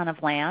have a ton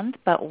of land,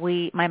 but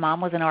my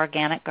mom was an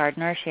organic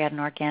gardener. She had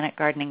an organic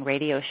gardening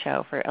radio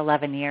show for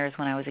 11 years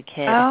when I was a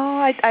kid.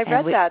 Oh, I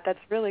read that. That's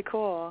really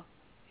cool.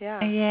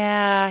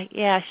 Yeah.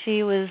 Yeah.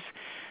 She was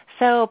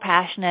so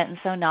passionate and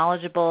so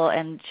knowledgeable,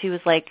 and she was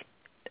like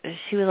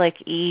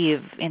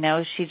Eve,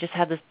 she just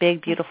had this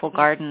big, beautiful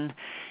garden.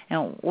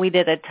 We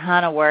did a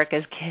ton of work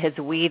as kids,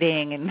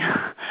 weeding and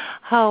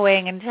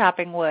hoeing and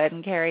chopping wood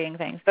and carrying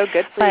things. So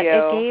good for you.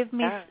 But it gave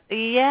me,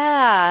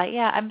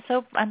 I'm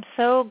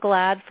so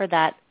glad for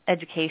that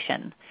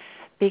education,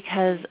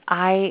 because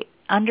I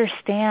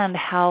understand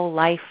how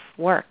life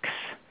works.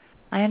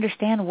 I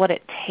understand what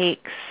it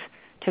takes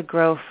to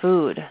grow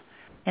food.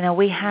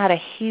 We had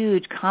a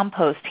huge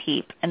compost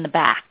heap in the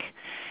back,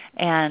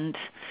 and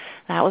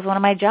that was one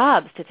of my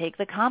jobs, to take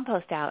the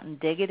compost out and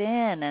dig it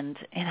in. And,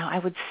 I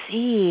would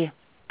see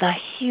the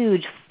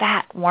huge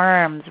fat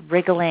worms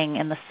wriggling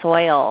in the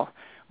soil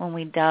when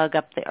we dug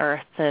up the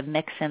earth to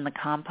mix in the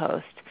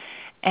compost.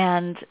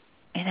 And,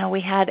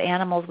 we had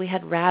animals. We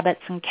had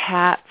rabbits and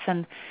cats.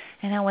 And,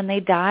 when they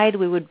died,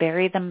 we would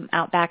bury them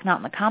out back, not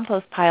in the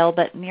compost pile,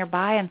 but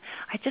nearby. And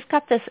I just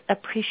got this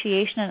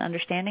appreciation and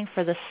understanding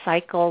for the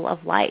cycle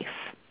of life.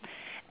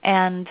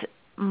 And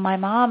my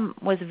mom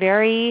was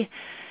she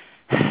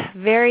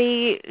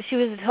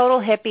was a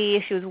total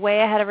hippie. She was way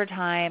ahead of her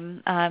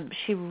time.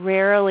 She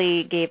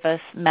rarely gave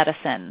us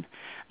medicine.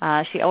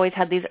 She always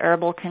had these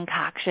herbal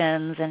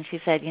concoctions, and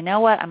she said, you know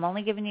what, I'm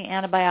only giving you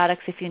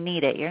antibiotics if you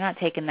need it. You're not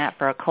taking that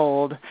for a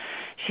cold.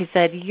 She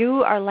said,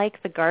 you are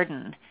like the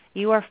garden.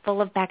 You are full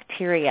of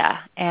bacteria,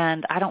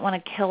 and I don't want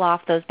to kill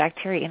off those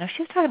bacteria.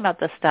 She was talking about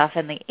this stuff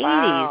in the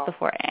 80s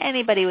before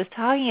anybody was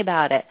talking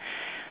about it.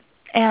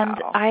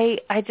 And I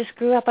just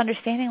grew up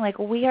understanding, like,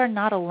 we are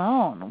not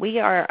alone. We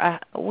are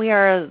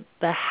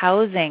the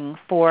housing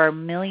for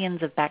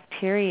millions of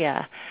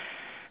bacteria.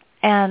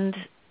 And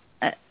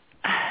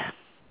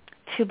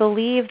to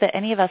believe that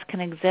any of us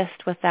can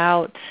exist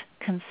without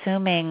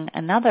consuming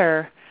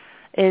another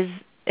is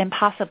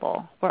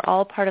impossible. We're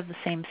all part of the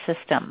same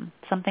system.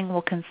 Something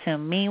will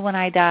consume me when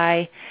I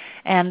die.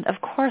 And, of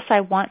course,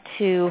 I want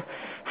to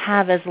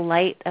have as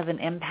light of an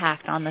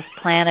impact on this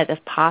planet as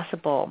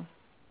possible.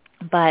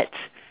 But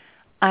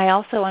I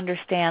also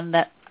understand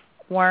that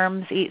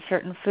worms eat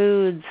certain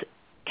foods,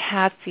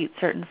 cats eat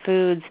certain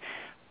foods.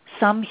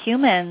 Some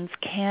humans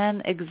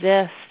can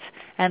exist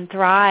and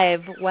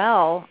thrive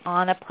well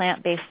on a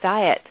plant-based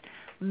diet.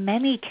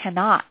 Many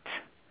cannot.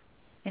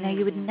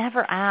 You would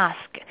never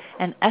ask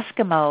an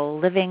Eskimo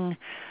living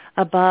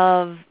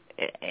above,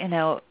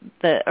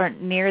 or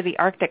near the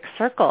Arctic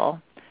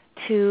Circle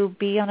to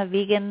be on a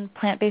vegan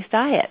plant-based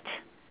diet.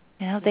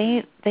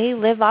 They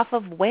live off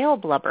of whale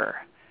blubber.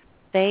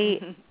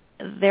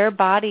 Their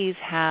bodies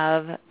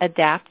have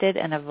adapted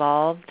and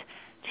evolved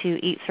to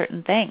eat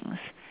certain things.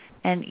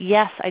 And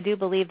yes, I do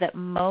believe that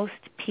most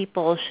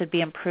people should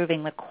be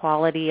improving the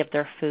quality of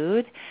their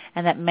food,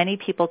 and that many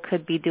people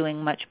could be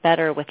doing much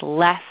better with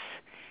less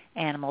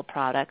animal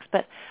products.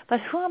 But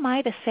who am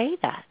I to say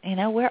that?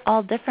 We're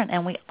all different,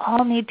 and we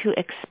all need to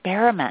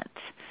experiment.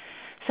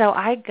 So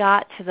I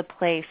got to the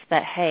place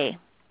that, hey,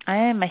 I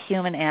am a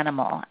human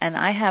animal, and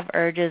I have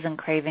urges and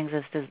cravings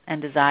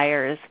and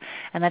desires,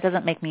 and that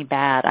doesn't make me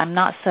bad. I'm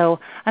not so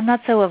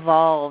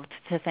evolved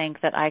to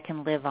think that I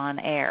can live on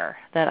air,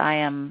 that I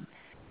am,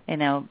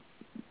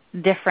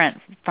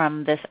 different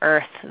from this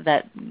earth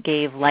that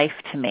gave life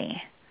to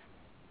me.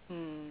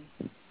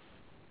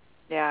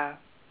 Yeah.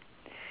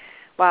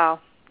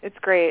 Wow. It's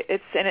great.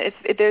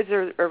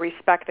 There's a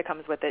respect that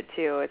comes with it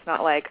too. It's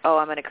not like, oh,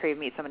 I'm going to crave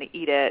meat, so I'm going to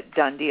eat it,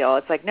 done deal.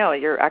 It's like, no,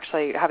 you're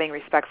actually having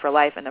respect for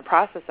life in the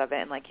process of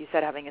it, and like you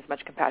said, having as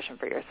much compassion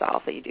for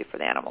yourself that you do for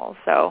the animals.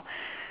 So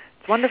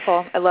it's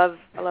wonderful. I love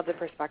the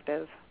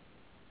perspective.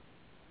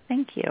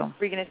 Thank you.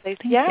 Were you going to say?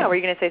 You. Were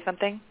you going to say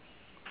something?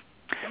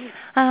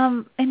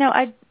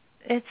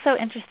 It's so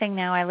interesting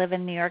now. I live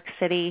in New York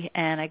City,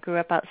 and I grew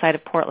up outside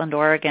of Portland,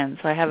 Oregon,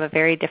 so I have a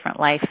very different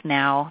life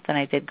now than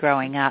I did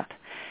growing up.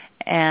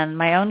 And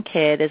my own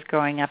kid is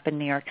growing up in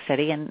New York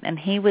City, and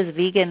he was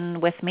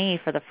vegan with me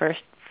for the first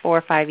 4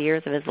 or 5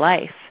 years of his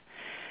life.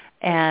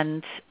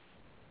 And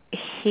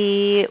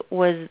he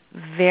was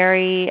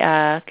very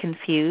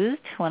confused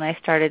when I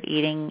started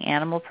eating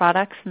animal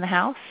products in the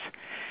house.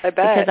 I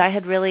bet. Because I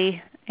had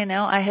really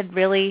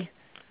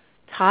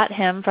taught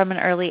him from an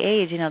early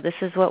age, this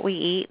is what we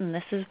eat and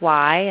this is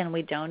why, and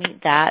we don't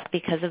eat that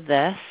because of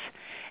this.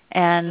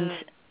 And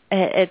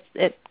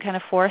it kind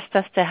of forced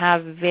us to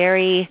have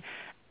very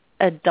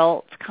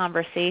adult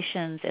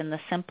conversations in the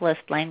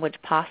simplest language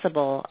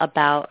possible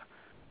about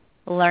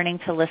learning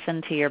to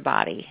listen to your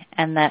body,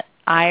 and that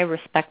I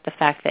respect the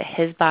fact that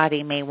his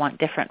body may want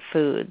different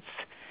foods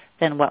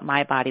than what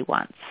my body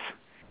wants.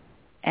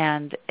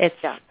 And it's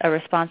a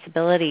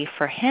responsibility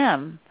for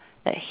him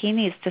that he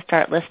needs to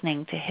start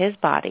listening to his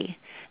body.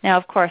 Now,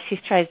 of course, he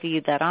tries to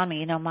use that on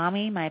me.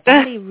 Mommy, my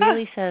body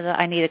really says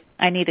I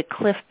need a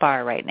Cliff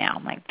Bar right now.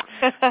 I'm like,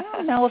 I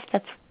don't know if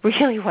that's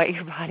really what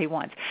your body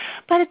wants.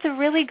 But it's a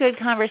really good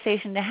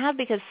conversation to have,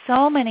 because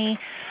so many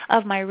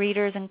of my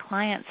readers and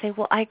clients say,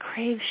 well, I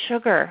crave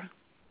sugar.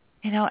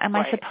 Am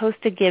I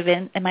supposed to give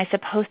in? Am I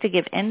supposed to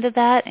give in to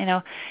that?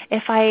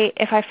 If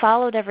I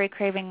followed every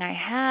craving I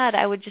had,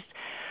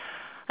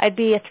 I'd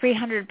be a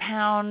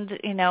 300-pound,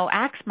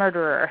 axe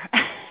murderer.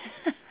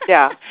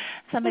 Yeah.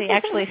 Somebody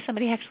actually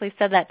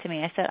said that to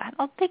me. I said, I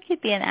don't think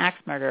you'd be an axe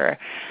murderer.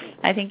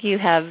 I think you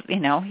have,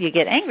 you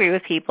get angry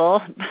with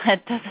people, but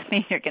it doesn't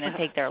mean you're going to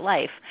take their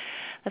life.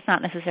 That's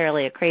not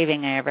necessarily a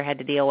craving I ever had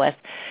to deal with.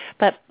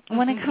 But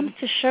when it comes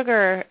to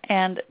sugar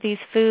and these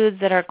foods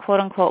that are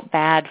quote unquote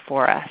bad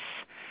for us,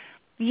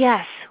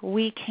 yes,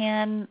 we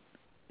can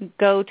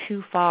go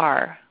too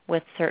far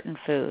with certain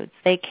foods.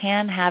 They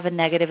can have a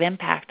negative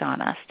impact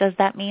on us. Does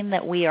that mean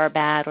that we are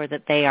bad or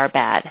that they are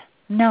bad?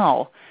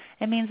 No.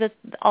 It means that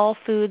all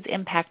foods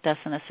impact us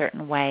in a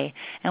certain way,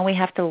 and we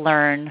have to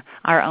learn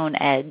our own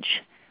edge.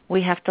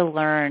 We have to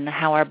learn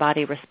how our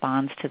body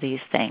responds to these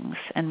things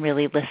and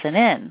really listen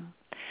in.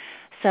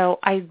 So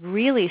I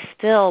really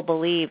still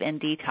believe in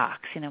detox.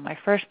 My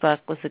first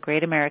book was The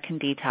Great American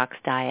Detox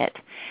Diet.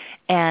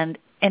 And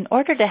in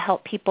order to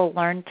help people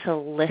learn to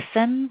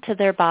listen to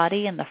their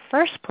body in the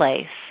first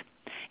place,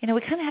 we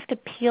kind of have to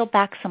peel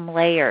back some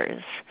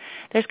layers.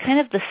 There's kind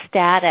of the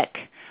static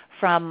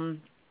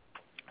from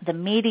the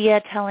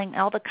media telling,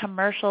 all the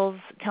commercials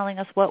telling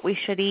us what we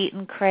should eat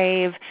and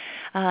crave,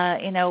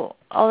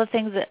 all the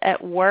things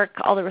at work,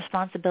 all the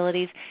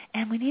responsibilities.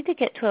 And we need to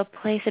get to a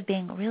place of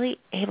being really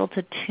able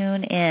to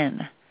tune in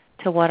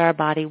to what our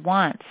body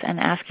wants and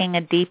asking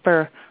a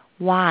deeper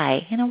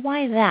why.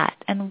 Why that?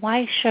 And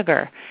why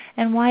sugar?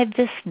 And why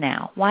this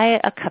now? Why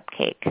a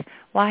cupcake?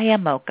 Why a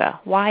mocha?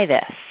 Why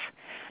this?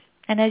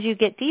 And as you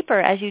get deeper,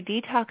 as you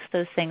detox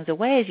those things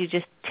away, as you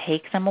just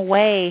take them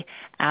away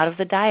out of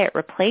the diet,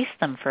 replace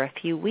them for a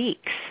few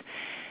weeks,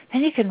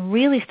 then you can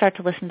really start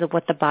to listen to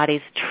what the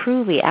body's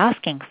truly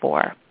asking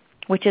for,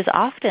 which is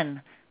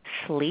often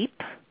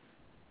sleep,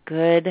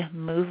 good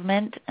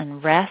movement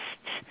and rest,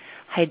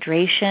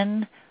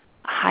 hydration,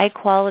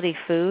 high-quality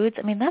foods.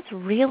 That's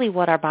really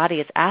what our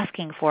body is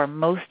asking for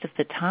most of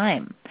the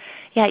time.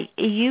 Yeah,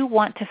 you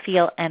want to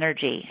feel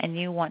energy and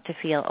you want to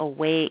feel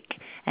awake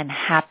and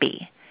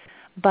happy.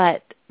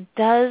 But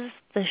does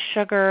the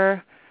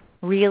sugar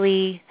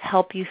really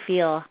help you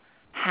feel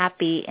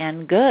happy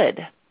and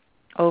good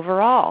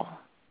overall?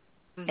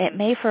 It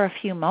may for a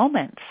few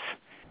moments,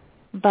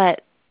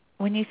 but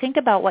when you think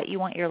about what you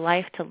want your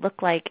life to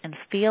look like and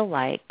feel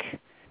like,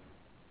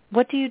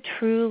 what do you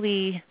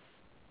truly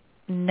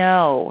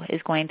know is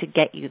going to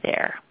get you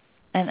there?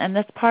 And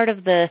that's part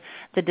of the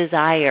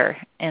desire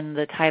in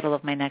the title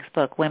of my next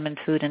book, Women,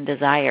 Food, and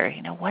Desire.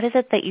 What is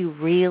it that you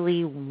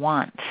really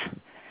want?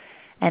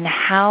 And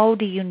how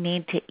do you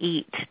need to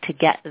eat to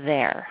get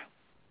there?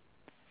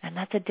 And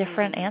that's a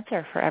different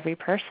answer for every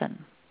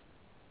person.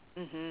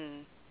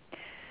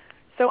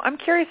 So I'm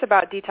curious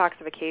about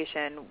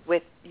detoxification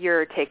with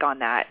your take on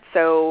that.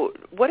 So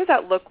what does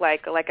that look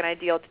like an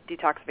ideal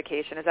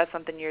detoxification? Is that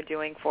something you're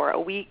doing for a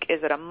week?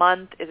 Is it a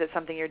month? Is it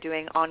something you're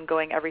doing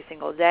ongoing every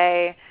single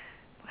day?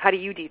 How do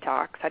you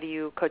detox? How do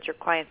you coach your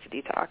clients to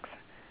detox?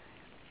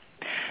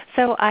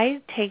 So I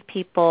take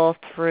people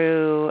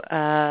through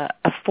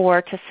a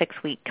 4 to 6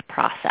 week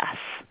process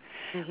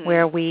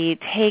where we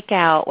take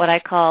out what I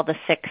call the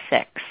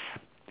 6-6.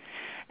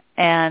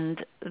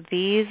 And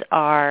these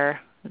are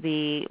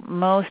the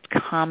most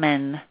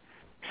common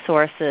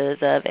sources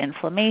of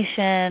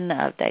inflammation,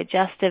 of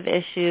digestive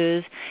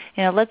issues.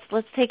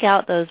 Let's take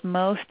out those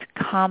most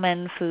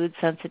common food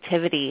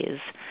sensitivities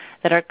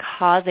that are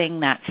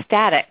causing that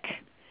static.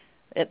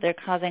 They're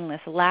causing this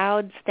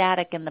loud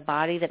static in the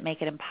body that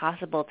make it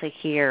impossible to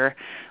hear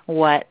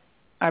what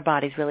our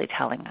body's really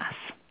telling us.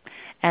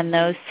 And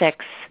those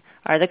 6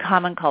 are the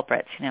common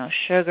culprits,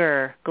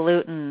 sugar,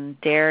 gluten,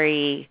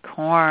 dairy,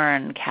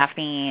 corn,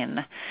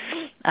 caffeine.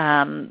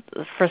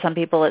 For some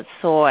people it's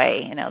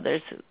soy.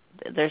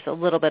 There's a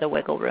little bit of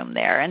wiggle room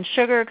there. And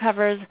sugar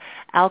covers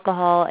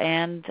alcohol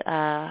and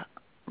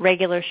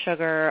regular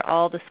sugar,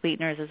 all the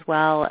sweeteners as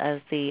well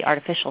as the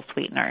artificial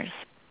sweeteners.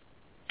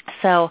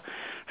 So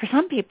for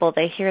some people,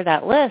 they hear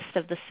that list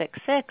of the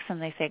 6-6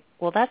 and they say,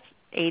 well, that's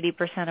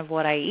 80% of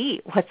what I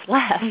eat. What's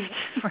left?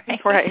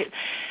 Right.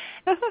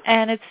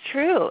 And it's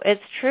true.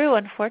 It's true.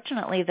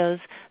 Unfortunately,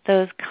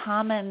 those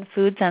common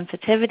food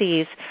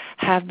sensitivities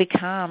have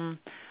become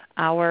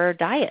our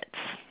diets.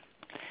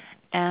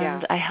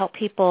 And I help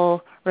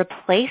people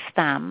replace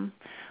them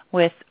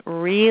with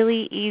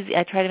really easy,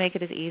 I try to make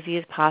it as easy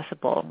as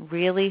possible,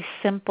 really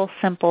simple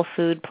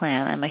food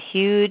plan. I'm a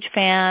huge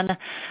fan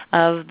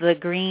of the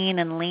green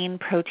and lean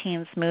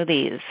protein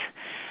smoothies.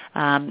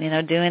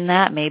 Doing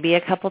that maybe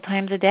a couple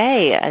times a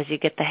day as you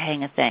get the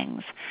hang of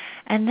things.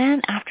 And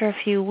then after a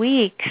few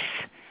weeks,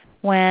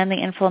 when the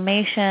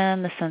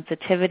inflammation, the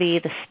sensitivity,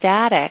 the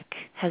static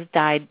has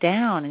died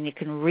down and you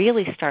can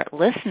really start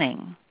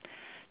listening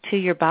to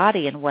your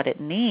body and what it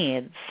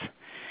needs,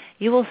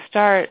 you will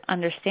start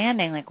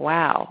understanding, like,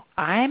 wow,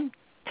 I'm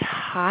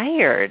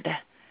tired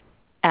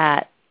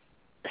at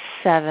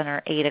 7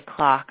 or 8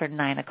 o'clock or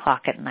 9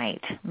 o'clock at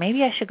night.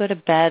 Maybe I should go to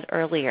bed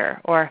earlier.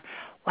 Or,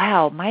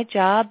 wow, my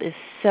job is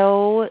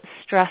so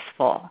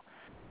stressful.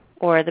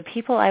 Or the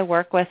people I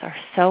work with are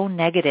so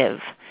negative.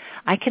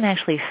 I can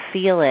actually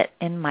feel it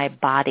in my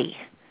body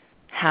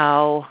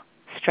how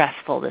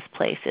stressful this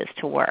place is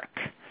to work.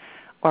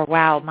 Or,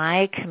 wow,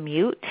 my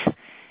commute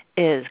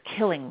is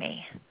killing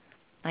me.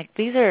 Like,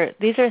 these are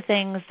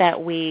things that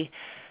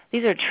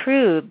these are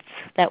truths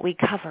that we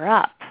cover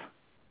up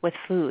with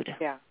food.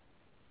 Yeah.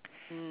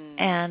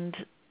 And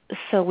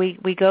so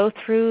we go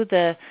through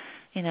the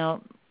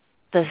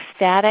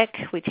static,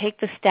 we take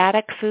the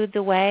static foods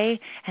away,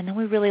 and then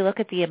we really look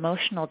at the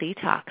emotional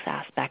detox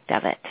aspect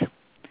of it,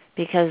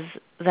 because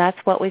that's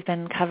what we've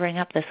been covering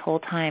up this whole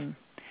time.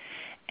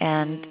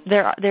 And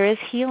there is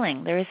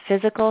healing. There is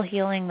physical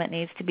healing that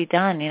needs to be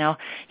done.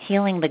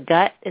 Healing the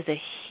gut is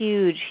a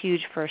huge,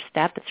 huge first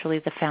step. It's really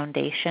the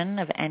foundation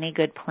of any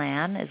good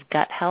plan is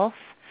gut health.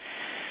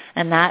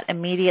 And that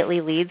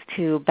immediately leads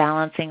to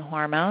balancing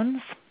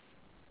hormones.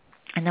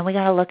 And then we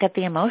got to look at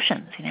the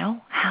emotions,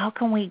 How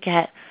can we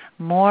get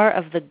more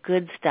of the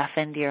good stuff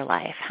into your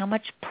life? How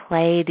much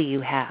play do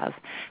you have?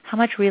 How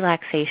much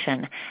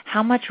relaxation?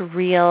 How much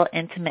real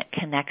intimate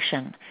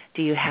connection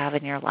do you have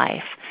in your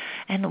life?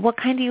 And what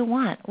kind do you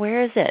want?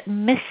 Where is it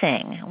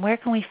missing? Where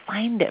can we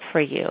find it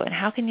for you? And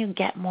how can you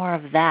get more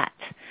of that?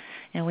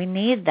 And we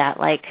need that,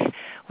 like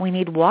we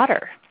need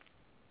water.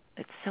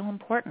 It's so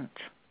important.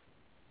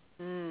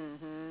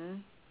 Mm-hmm.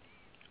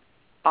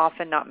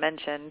 Often not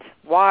mentioned.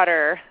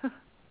 Water.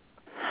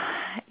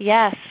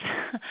 Yes.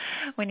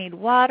 We need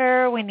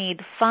water. We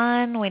need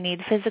fun. We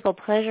need physical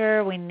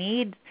pleasure.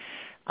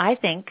 I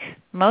think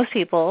most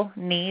people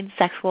need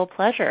sexual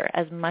pleasure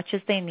as much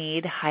as they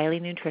need highly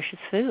nutritious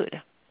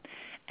food.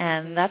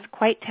 And that's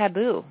quite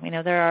taboo.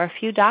 There are a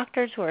few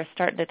doctors who are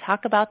starting to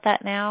talk about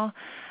that now.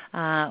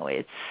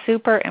 It's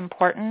super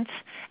important,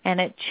 and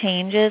it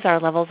changes our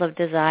levels of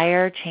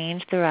desire,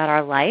 change throughout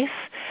our life.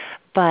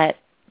 But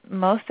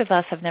most of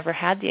us have never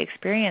had the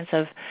experience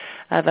of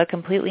a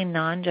completely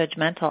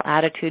non-judgmental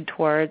attitude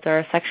towards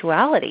our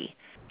sexuality,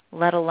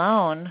 let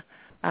alone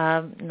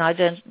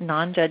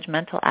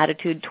non-judgmental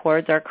attitude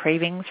towards our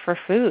cravings for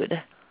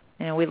food.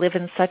 We live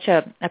in such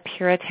a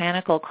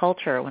puritanical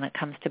culture when it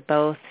comes to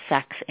both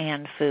sex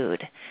and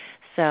food.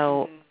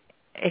 So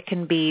it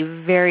can be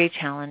very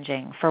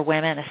challenging for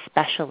women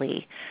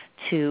especially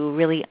to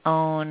really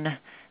own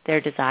their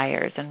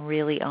desires and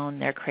really own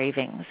their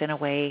cravings in a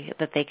way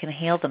that they can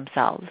heal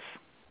themselves.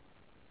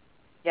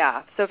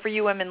 Yeah. So for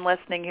you women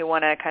listening who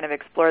want to kind of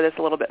explore this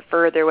a little bit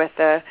further with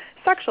the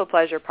sexual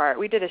pleasure part,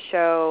 we did a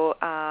show,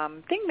 I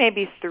think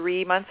maybe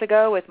 3 months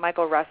ago with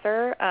Michael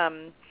Russer.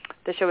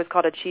 The show was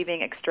called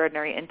Achieving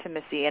Extraordinary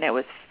Intimacy, and it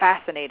was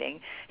fascinating.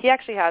 He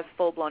actually has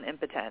full-blown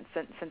impotence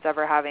since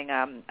ever having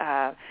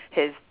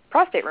his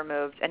prostate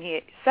removed, and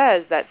he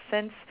says that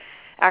since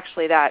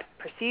actually that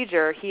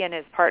procedure, he and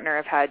his partner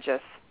have had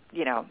just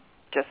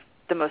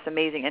the most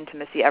amazing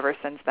intimacy ever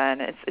since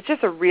then. It's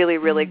just a really,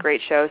 really great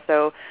show.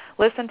 So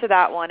listen to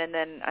that one. And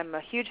then I'm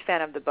a huge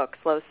fan of the book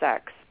Slow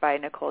Sex by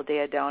Nicole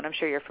Daedone. I'm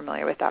sure you're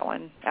familiar with that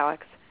one,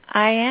 Alex.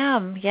 I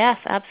am. Yes,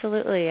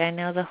 absolutely. I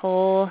know the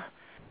whole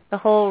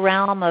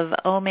realm of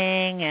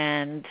oming,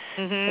 and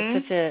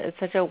it's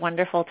such a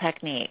wonderful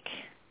technique.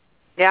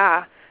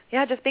 Yeah.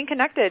 Yeah, just being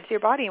connected to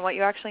your body and what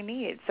you actually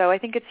need. So I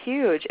think it's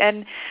huge.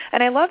 And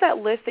I love that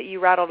list that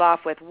you rattled off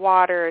with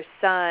water,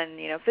 sun,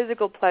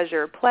 physical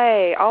pleasure,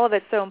 play, all of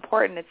it's so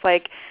important. It's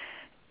like,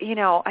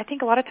 I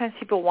think a lot of times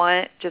people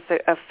want just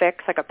a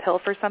fix, like a pill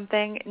for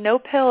something. No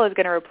pill is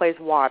going to replace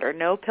water.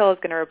 No pill is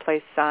going to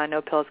replace sun.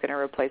 No pill is going to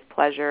replace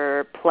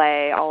pleasure,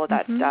 play, all of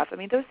that stuff. I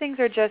mean, those things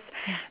are just,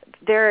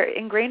 they're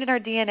ingrained in our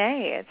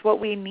DNA. It's what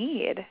we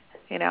need,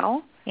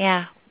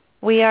 Yeah.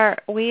 We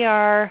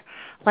are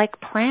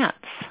like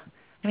plants.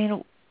 I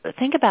mean,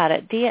 think about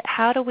it.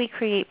 How do we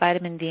create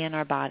vitamin D in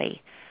our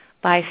body?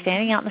 By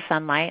standing out in the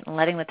sunlight and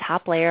letting the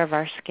top layer of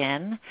our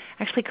skin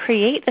actually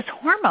create this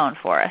hormone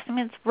for us. I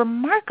mean, it's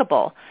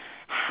remarkable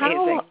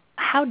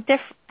how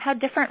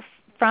different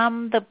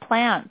from the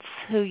plants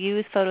who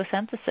use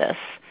photosynthesis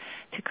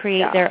to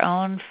create their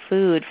own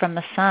food from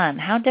the sun.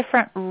 How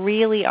different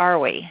really are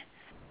we?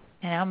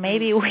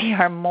 Maybe we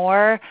are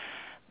more.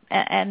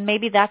 And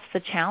maybe that's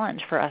the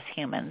challenge for us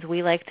humans.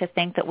 We like to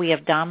think that we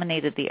have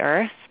dominated the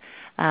earth.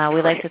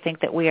 We like to think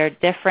that we are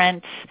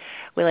different.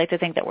 We like to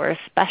think that we're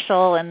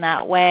special in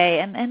that way.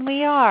 And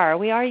we are.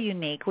 We are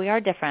unique. We are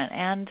different.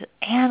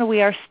 And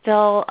we are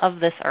still of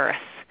this earth.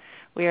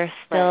 We are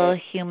still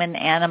right. human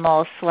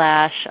animal /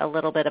 a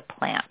little bit of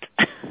plant.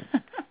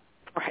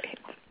 Right.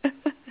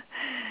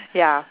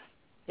 Yeah.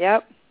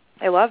 Yep.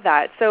 I love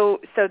that. So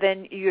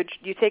then you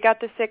take out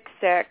the sick,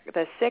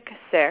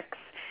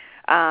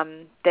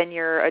 then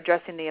you're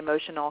addressing the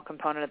emotional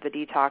component of the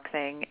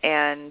detoxing,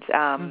 and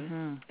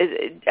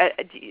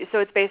so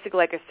it's basically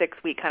like a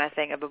 6-week kind of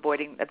thing of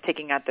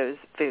taking out those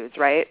foods,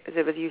 right?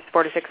 It was used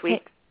 4 to 6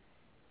 weeks.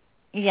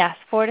 Yes,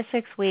 4 to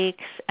 6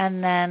 weeks,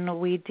 and then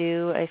we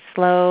do a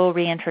slow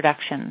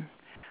reintroduction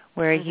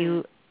where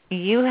you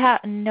have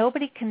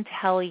nobody can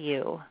tell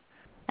you,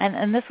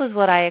 and this was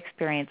what I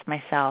experienced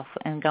myself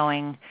in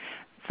going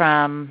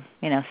from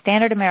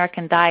standard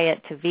American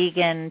diet to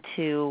vegan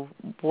to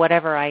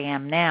whatever I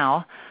am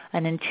now,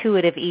 an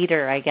intuitive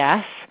eater, I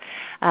guess.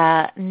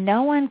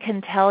 No one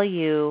can tell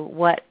you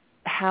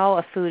how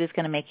a food is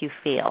going to make you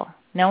feel.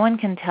 No one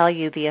can tell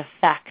you the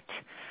effect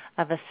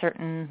of a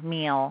certain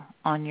meal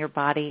on your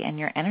body and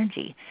your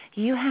energy.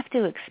 You have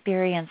to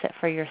experience it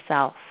for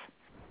yourself.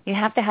 You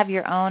have to have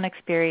your own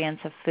experience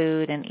of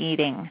food and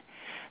eating.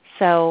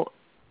 So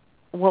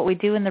what we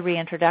do in the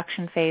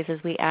reintroduction phase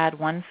is we add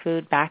one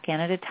food back in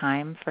at a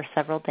time for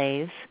several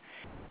days,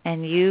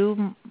 and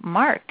you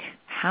mark,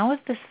 how is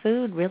this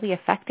food really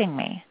affecting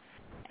me?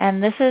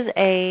 And this is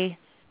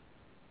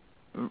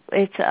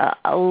it's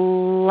a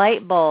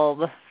light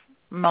bulb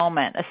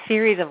moment, a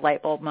series of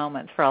light bulb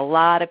moments for a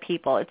lot of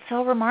people. It's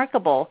so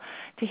remarkable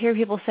to hear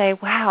people say,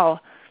 wow,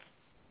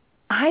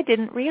 I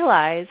didn't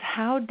realize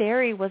how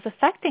dairy was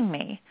affecting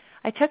me.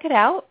 I took it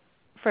out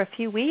for a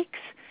few weeks,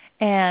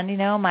 and,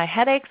 my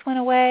headaches went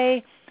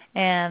away,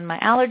 and my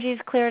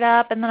allergies cleared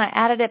up, and then I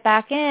added it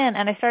back in,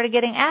 and I started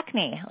getting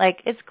acne.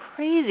 Like, it's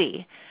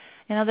crazy.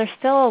 There's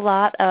still a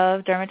lot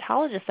of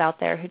dermatologists out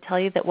there who tell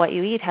you that what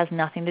you eat has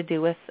nothing to do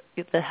with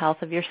the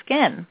health of your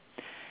skin.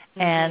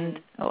 Mm-hmm. And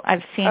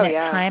I've seen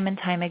time and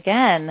time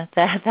again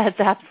that that's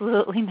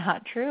absolutely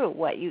not true.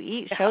 What you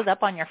eat shows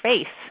up on your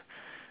face.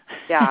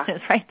 Yeah.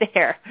 It's right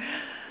there.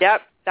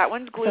 Yep. That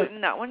one's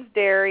gluten, that one's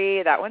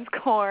dairy, that one's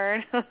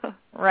corn.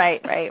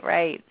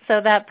 Right.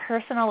 So that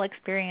personal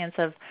experience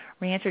of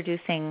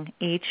reintroducing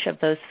each of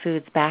those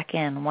foods back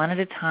in one at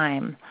a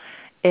time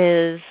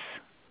is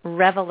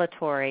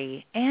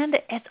revelatory, and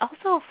it's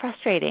also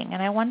frustrating.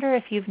 And I wonder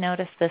if you've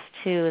noticed this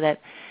too, that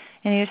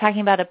you're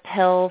talking about a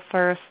pill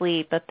for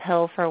sleep, a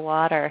pill for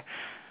water.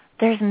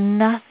 There's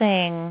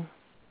nothing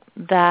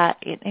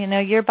that,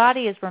 your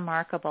body is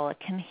remarkable. It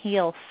can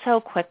heal so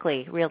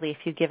quickly, really, if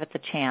you give it the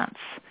chance.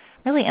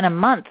 Really, in a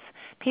month,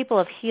 people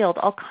have healed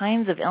all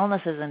kinds of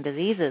illnesses and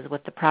diseases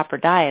with the proper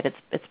diet.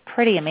 It's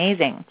pretty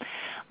amazing.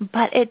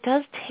 But it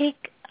does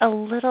take a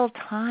little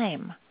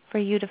time for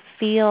you to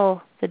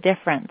feel the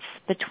difference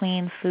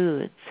between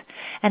foods.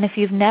 And if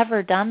you've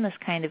never done this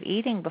kind of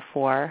eating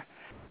before,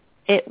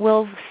 it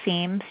will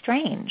seem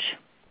strange.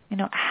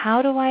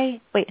 How do I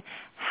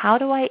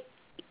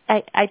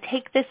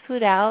take this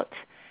food out,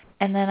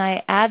 and then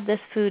I add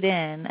this food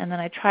in, and then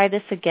I try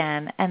this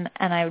again, and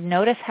I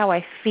notice how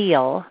I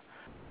feel.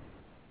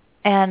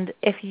 And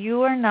if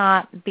you are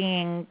not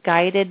being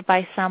guided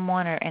by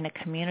someone or in a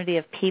community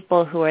of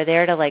people who are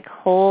there to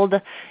hold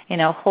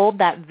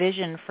that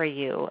vision for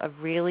you of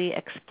really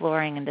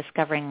exploring and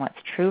discovering what's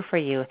true for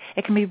you,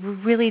 it can be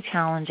really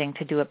challenging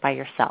to do it by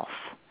yourself,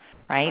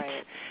 right?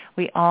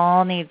 We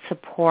all need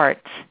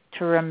support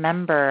to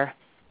remember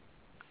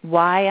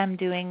why I'm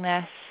doing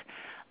this.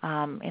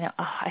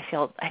 I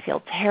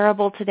feel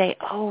terrible today.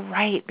 Oh,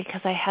 right,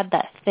 because I had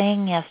that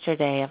thing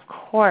yesterday, of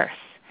course.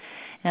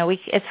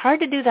 It's hard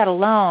to do that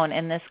alone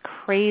in this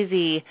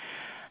crazy,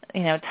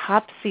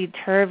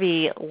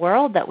 topsy-turvy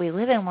world that we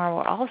live in, where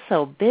we're all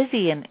so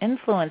busy and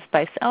influenced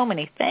by so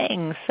many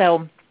things.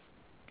 So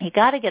you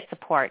got to get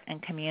support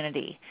and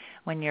community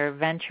when you're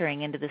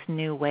venturing into this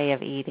new way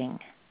of eating.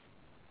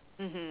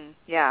 Mm-hmm.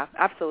 Yeah,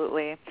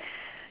 absolutely.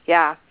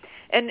 Yeah.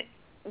 And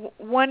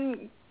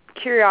one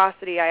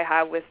curiosity I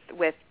have with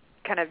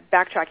kind of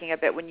backtracking a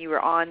bit, when you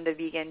were on the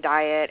vegan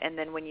diet and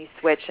then when you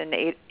switched and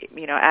ate,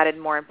 added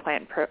more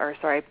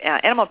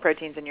animal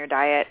proteins in your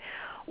diet,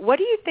 what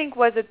do you think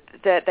was it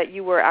that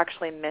you were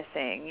actually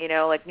missing,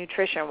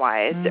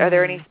 nutrition-wise? Are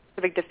there any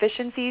specific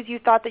deficiencies you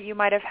thought that you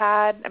might have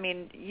had? I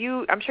mean,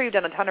 I'm sure you've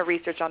done a ton of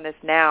research on this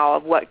now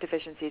of what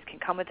deficiencies can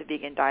come with the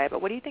vegan diet,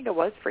 but what do you think it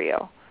was for you?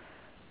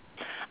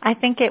 I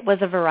think it was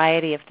a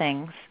variety of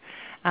things.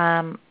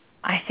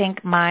 I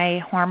think my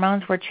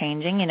hormones were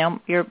changing.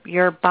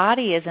 Your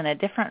body is in a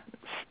different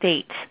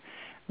state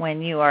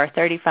when you are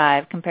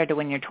 35 compared to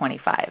when you're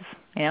 25.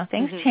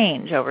 Things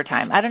change over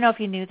time. I don't know if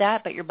you knew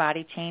that, but your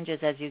body changes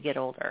as you get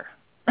older.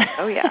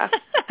 Oh, yeah.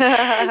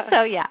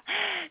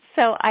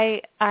 So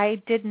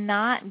I did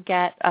not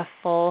get a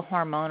full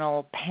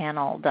hormonal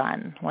panel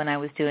done when I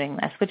was doing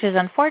this, which is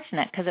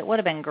unfortunate because it would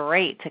have been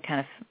great to kind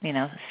of,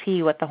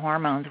 see what the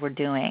hormones were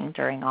doing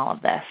during all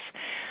of this.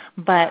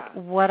 But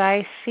what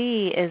I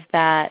see is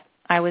that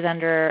I was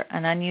under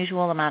an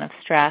unusual amount of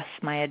stress.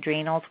 My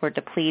adrenals were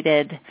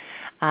depleted.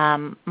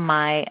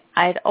 I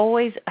had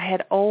always,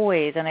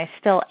 and I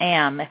still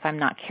am if I'm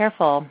not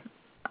careful,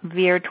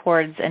 veer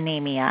towards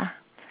anemia.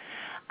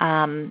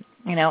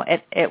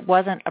 It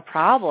wasn't a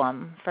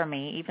problem for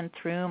me even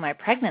through my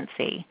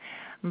pregnancy.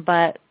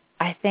 But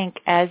I think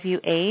as you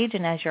age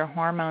and as your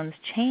hormones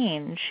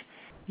change,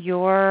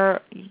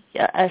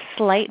 a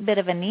slight bit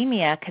of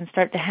anemia can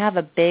start to have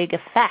a big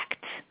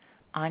effect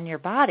on your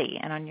body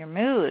and on your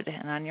mood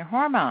and on your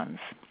hormones.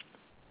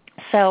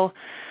 So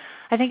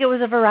I think it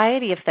was a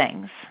variety of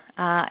things.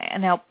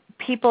 Now,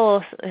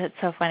 it's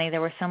so funny,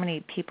 there were so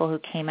many people who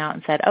came out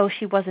and said, oh,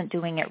 she wasn't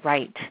doing it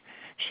right.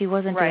 She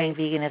wasn't doing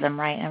veganism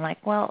right. And I'm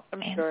like, well,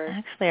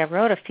 actually, I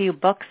wrote a few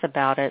books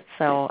about it,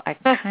 so I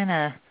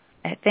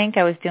think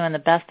I was doing the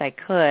best I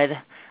could,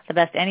 the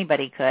best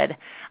anybody could.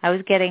 I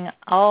was getting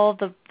all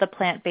the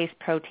plant-based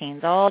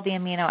proteins, all the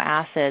amino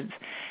acids.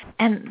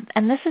 And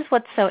this is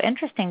what's so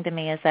interesting to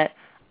me is that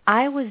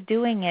I was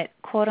doing it,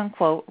 quote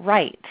unquote,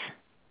 right.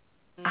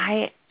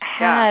 I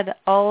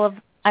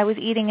was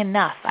eating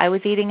enough. I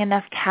was eating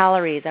enough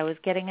calories. I was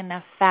getting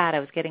enough fat. I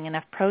was getting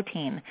enough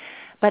protein.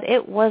 But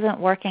it wasn't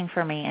working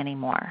for me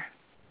anymore.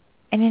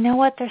 And you know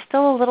what? There's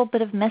still a little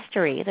bit of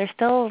mystery. There's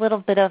still a little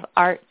bit of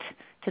art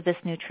to this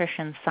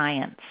nutrition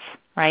science,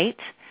 right?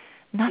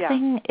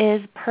 Nothing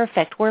is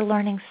perfect. We're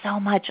learning so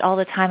much all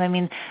the time. I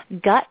mean,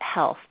 gut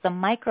health, the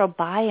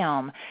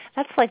microbiome,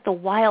 that's like the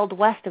Wild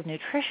West of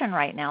nutrition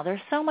right now.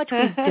 There's so much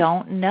we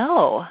don't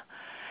know.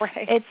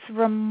 Right. It's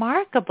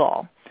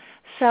remarkable.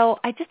 So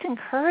I just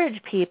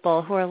encourage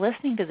people who are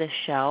listening to this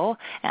show,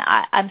 and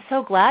I'm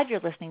so glad you're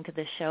listening to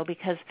this show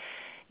because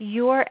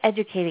you're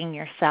educating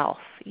yourself.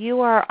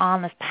 You are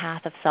on this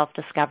path of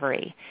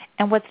self-discovery.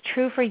 And what's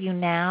true for you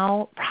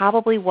now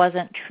probably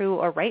wasn't true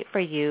or right for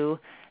you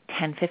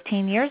 10,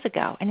 15 years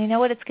ago. And you know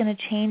what? It's going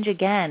to change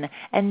again.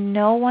 And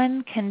no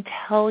one can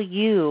tell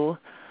you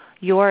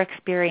your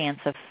experience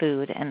of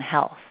food and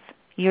health.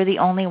 You're the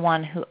only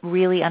one who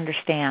really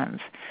understands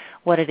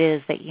what it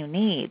is that you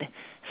need.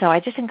 So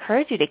I just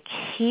encourage you to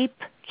keep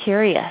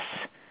curious.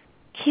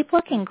 Keep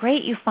looking.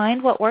 Great. You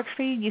find what works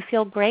for you. You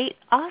feel great.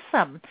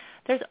 Awesome.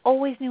 There's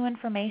always new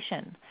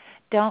information.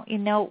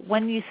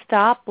 When you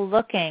stop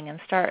looking and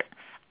start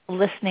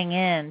listening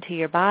in to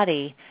your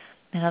body,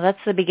 that's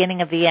the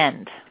beginning of the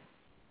end.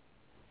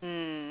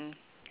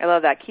 I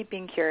love that. Keep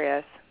being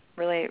curious.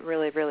 Really,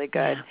 really, really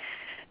good. Yeah.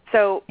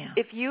 So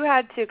if you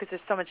had to, because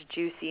there's so much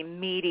juicy,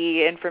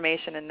 meaty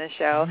information in this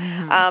show,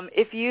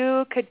 if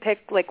you could pick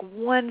like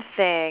one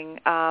thing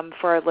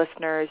for our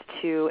listeners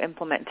to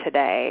implement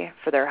today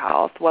for their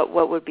health,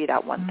 what would be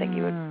that one thing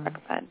you would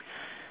recommend?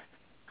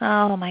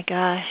 Oh, my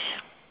gosh.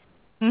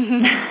 Or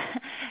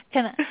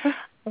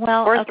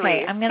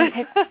three. I'm going to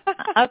pick,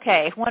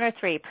 one or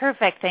three.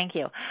 Perfect, thank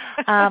you.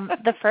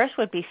 The first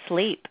would be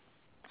sleep.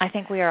 I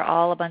think we are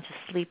all a bunch of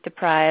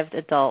sleep-deprived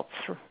adults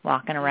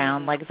walking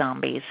around like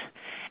zombies.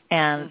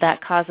 And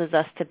that causes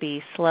us to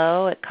be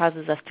slow. It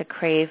causes us to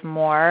crave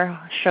more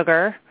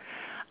sugar,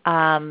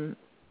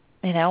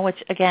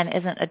 which, again,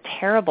 isn't a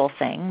terrible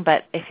thing.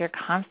 But if you're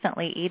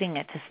constantly eating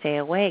it to stay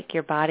awake,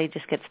 your body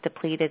just gets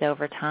depleted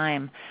over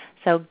time.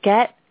 So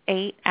get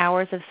 8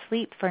 hours of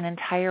sleep for an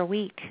entire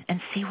week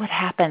and see what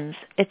happens.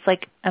 It's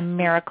like a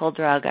miracle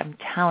drug, I'm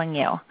telling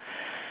you.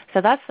 So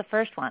that's the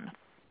first one.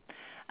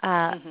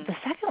 The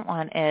second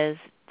one is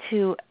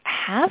to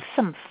have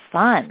some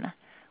fun.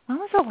 When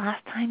was the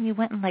last time you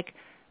went and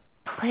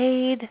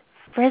played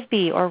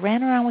Frisbee or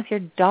ran around with your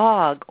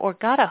dog or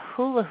got a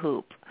hula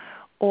hoop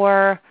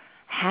or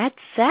had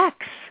sex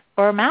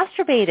or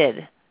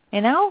masturbated?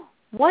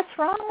 What's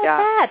wrong with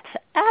that?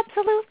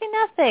 Absolutely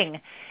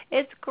nothing.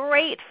 It's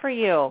great for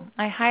you.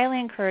 I highly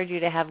encourage you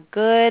to have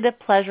good,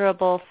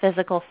 pleasurable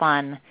physical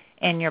fun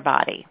in your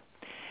body.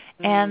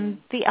 And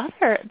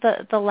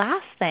the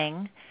last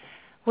thing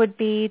would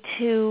be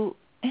to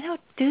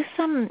do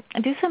some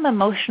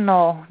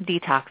emotional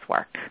detox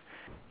work.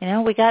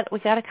 We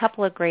got a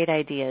couple of great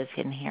ideas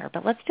in here,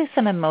 but let's do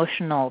some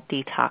emotional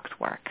detox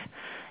work.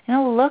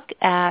 Look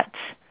at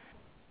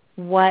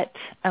what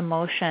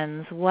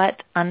emotions,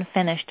 what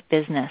unfinished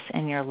business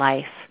in your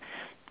life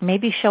may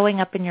be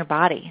showing up in your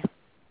body.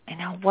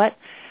 What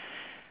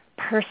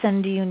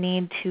person do you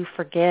need to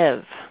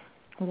forgive?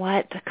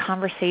 What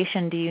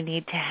conversation do you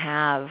need to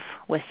have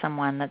with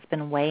someone that's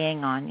been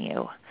weighing on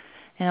you?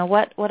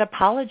 What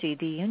apology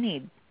do you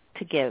need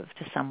to give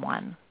to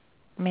someone?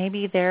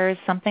 Maybe there's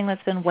something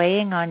that's been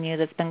weighing on you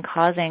that's been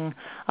causing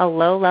a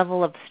low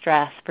level of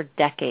stress for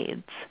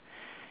decades.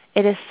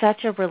 It is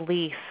such a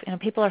relief.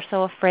 People are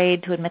so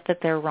afraid to admit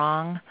that they're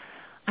wrong.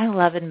 I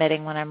love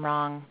admitting when I'm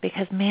wrong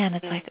because, man,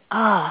 it's like,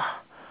 oh,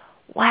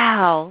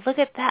 wow, look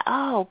at that.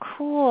 Oh,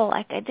 cool.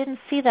 I didn't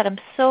see that. I'm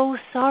so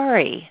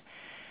sorry.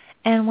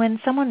 And when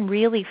someone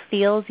really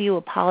feels you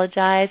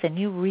apologize and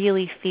you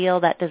really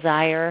feel that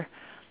desire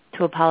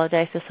to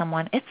apologize to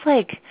someone, it's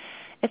like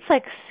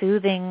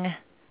soothing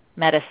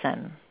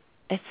medicine.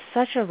 It's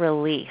such a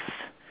relief.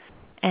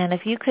 And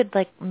if you could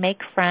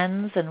make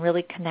friends and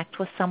really connect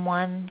with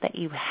someone that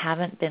you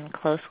haven't been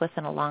close with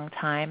in a long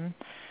time,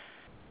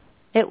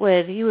 you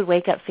would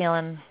wake up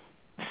feeling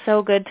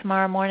so good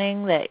tomorrow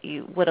morning that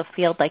you would have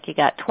felt like you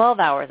got 12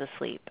 hours of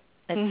sleep.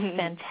 It's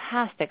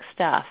fantastic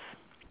stuff.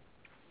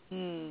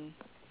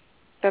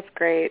 That's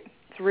great.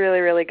 It's really,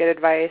 really good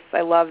advice.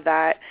 I love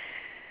that.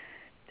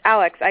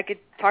 Alex, I could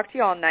talk to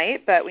you all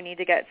night, but we need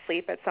to get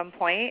sleep at some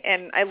point.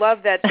 And I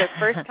love that the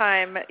first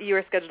time you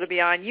were scheduled to be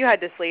on, you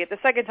had to sleep. The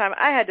second time,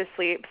 I had to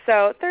sleep.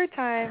 So third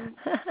time,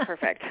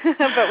 perfect.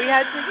 But we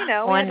had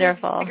to, Wonderful. We had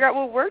to figure out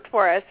what worked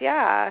for us.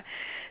 Yeah.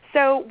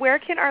 So where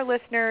can our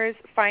listeners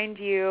find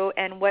you,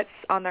 and what's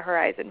on the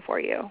horizon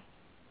for you?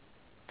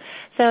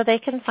 So they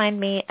can find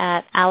me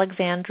at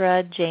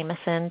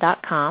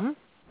alexandrajameson.com.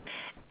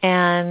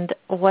 And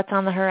what's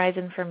on the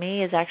horizon for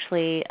me is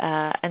actually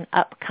an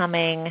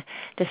upcoming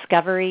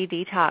Discovery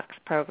Detox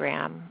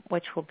program,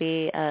 which will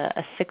be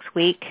a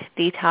 6-week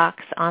detox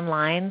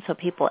online, so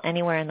people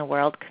anywhere in the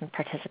world can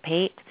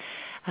participate.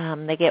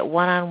 They get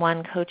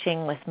one-on-one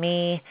coaching with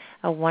me,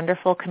 a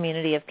wonderful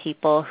community of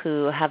people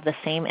who have the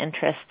same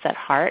interests at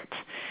heart.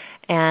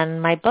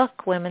 And my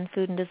book, Women,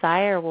 Food, and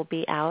Desire, will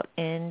be out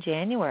in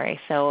January.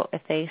 So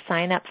if they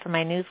sign up for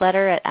my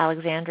newsletter at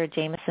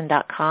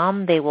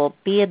alexandrajameson.com, they will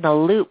be in the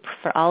loop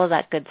for all of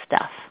that good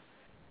stuff.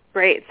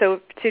 Great.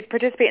 So to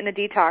participate in the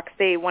detox,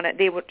 they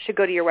should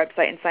go to your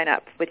website and sign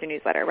up with your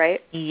newsletter,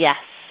 right? Yes.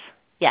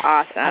 Yes.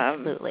 Awesome.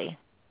 Absolutely.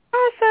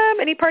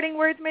 Awesome. Any parting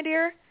words, my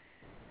dear?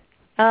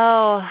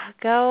 Oh,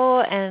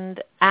 go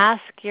and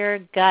ask your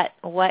gut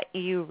what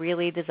you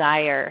really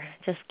desire.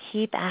 Just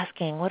keep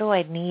asking, what do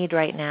I need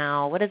right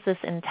now? What is this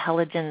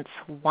intelligence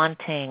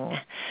wanting?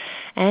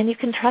 And you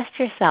can trust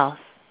yourself.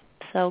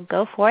 So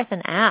go forth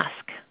and ask.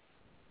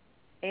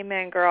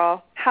 Amen,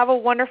 girl. Have a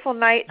wonderful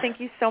night.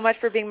 Thank you so much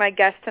for being my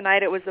guest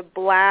tonight. It was a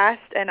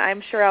blast, and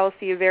I'm sure I will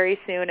see you very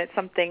soon at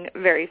something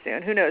very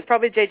soon. Who knows?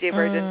 Probably JJ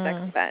Virgin's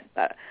next event.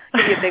 But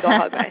I'll give you a big old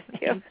hug. Nice.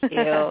 Thank you. Thank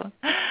you.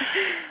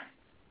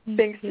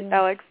 Thanks,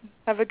 Alex.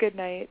 Have a good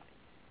night.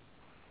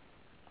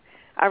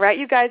 All right,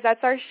 you guys,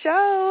 that's our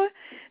show.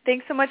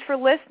 Thanks so much for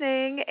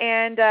listening,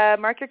 and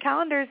mark your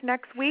calendars.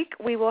 Next week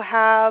we will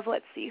have,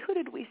 let's see, who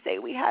did we say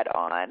we had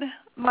on?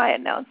 My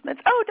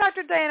announcements. Oh,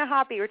 Dr. Diana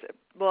Hoppe.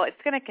 Well,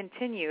 it's going to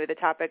continue the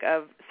topic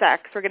of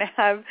sex. We're going to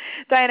have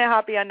Diana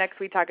Hoppe on next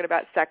week talking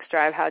about sex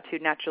drive, how to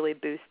naturally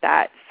boost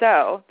that.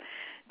 So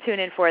tune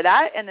in for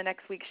that, and the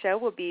next week's show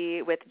will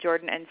be with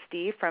Jordan and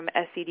Steve from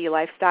SCD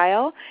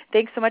Lifestyle.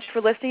 Thanks so much for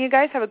listening, you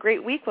guys. Have a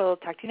great week. We'll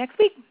talk to you next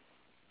week.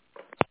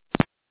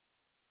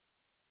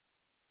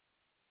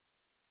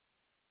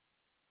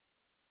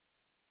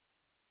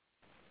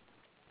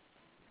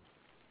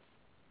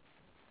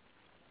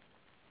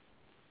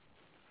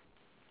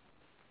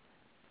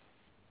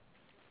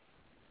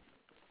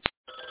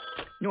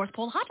 North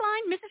Pole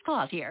Hotline, Mrs.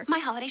 Claus here. My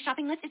holiday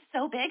shopping list is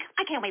so big,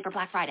 I can't wait for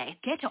Black Friday.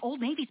 Get to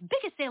Old Navy's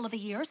biggest sale of the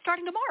year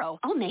starting tomorrow.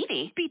 Old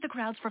Navy? Beat the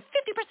crowds for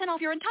 50%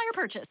 off your entire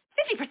purchase.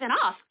 50%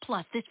 off?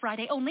 Plus, this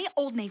Friday only,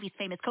 Old Navy's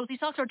famous cozy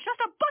socks are just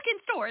 $1 in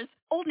stores.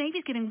 Old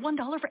Navy's giving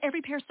 $1 for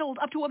every pair sold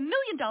up to $1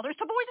 million to Boys and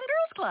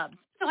Girls Clubs.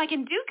 So I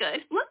can do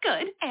good, look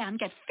good, and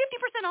get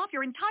 50% off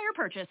your entire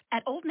purchase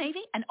at Old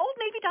Navy and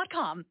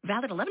OldNavy.com.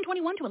 Valid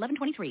 11/21 to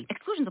 11/23.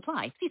 Exclusions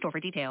apply. See store for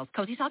details.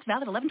 Cozy socks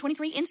valid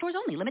 11/23 in stores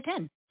only. Limit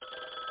 10.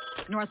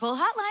 North Pole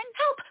Hotline.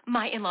 Help!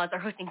 My in-laws are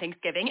hosting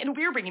Thanksgiving, and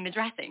we're bringing the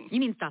dressing. You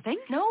mean stuffing?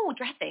 No,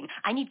 dressing.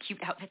 I need cute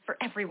outfits for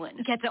everyone.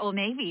 Get to Old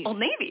Navy. Old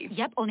Navy?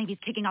 Yep, Old Navy's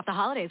kicking off the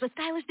holidays with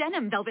stylish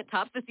denim, velvet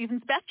tops, the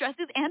season's best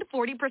dresses, and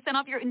 40%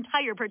 off your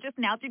entire purchase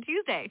now through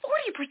Tuesday.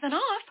 40%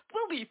 off?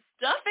 We'll be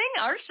stuffing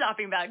our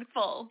shopping bags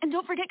full. And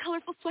don't forget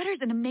colorful sweaters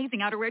and amazing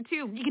outerwear,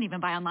 too. You can even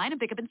buy online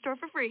and pick up in store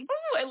for free.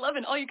 Ooh, I love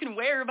an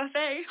all-you-can-wear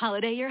buffet.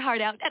 Holiday your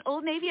heart out at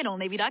Old Navy and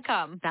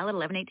OldNavy.com. Valid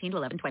 11/18 to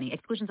 11/20.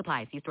 Exclusions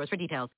apply. See stores for details.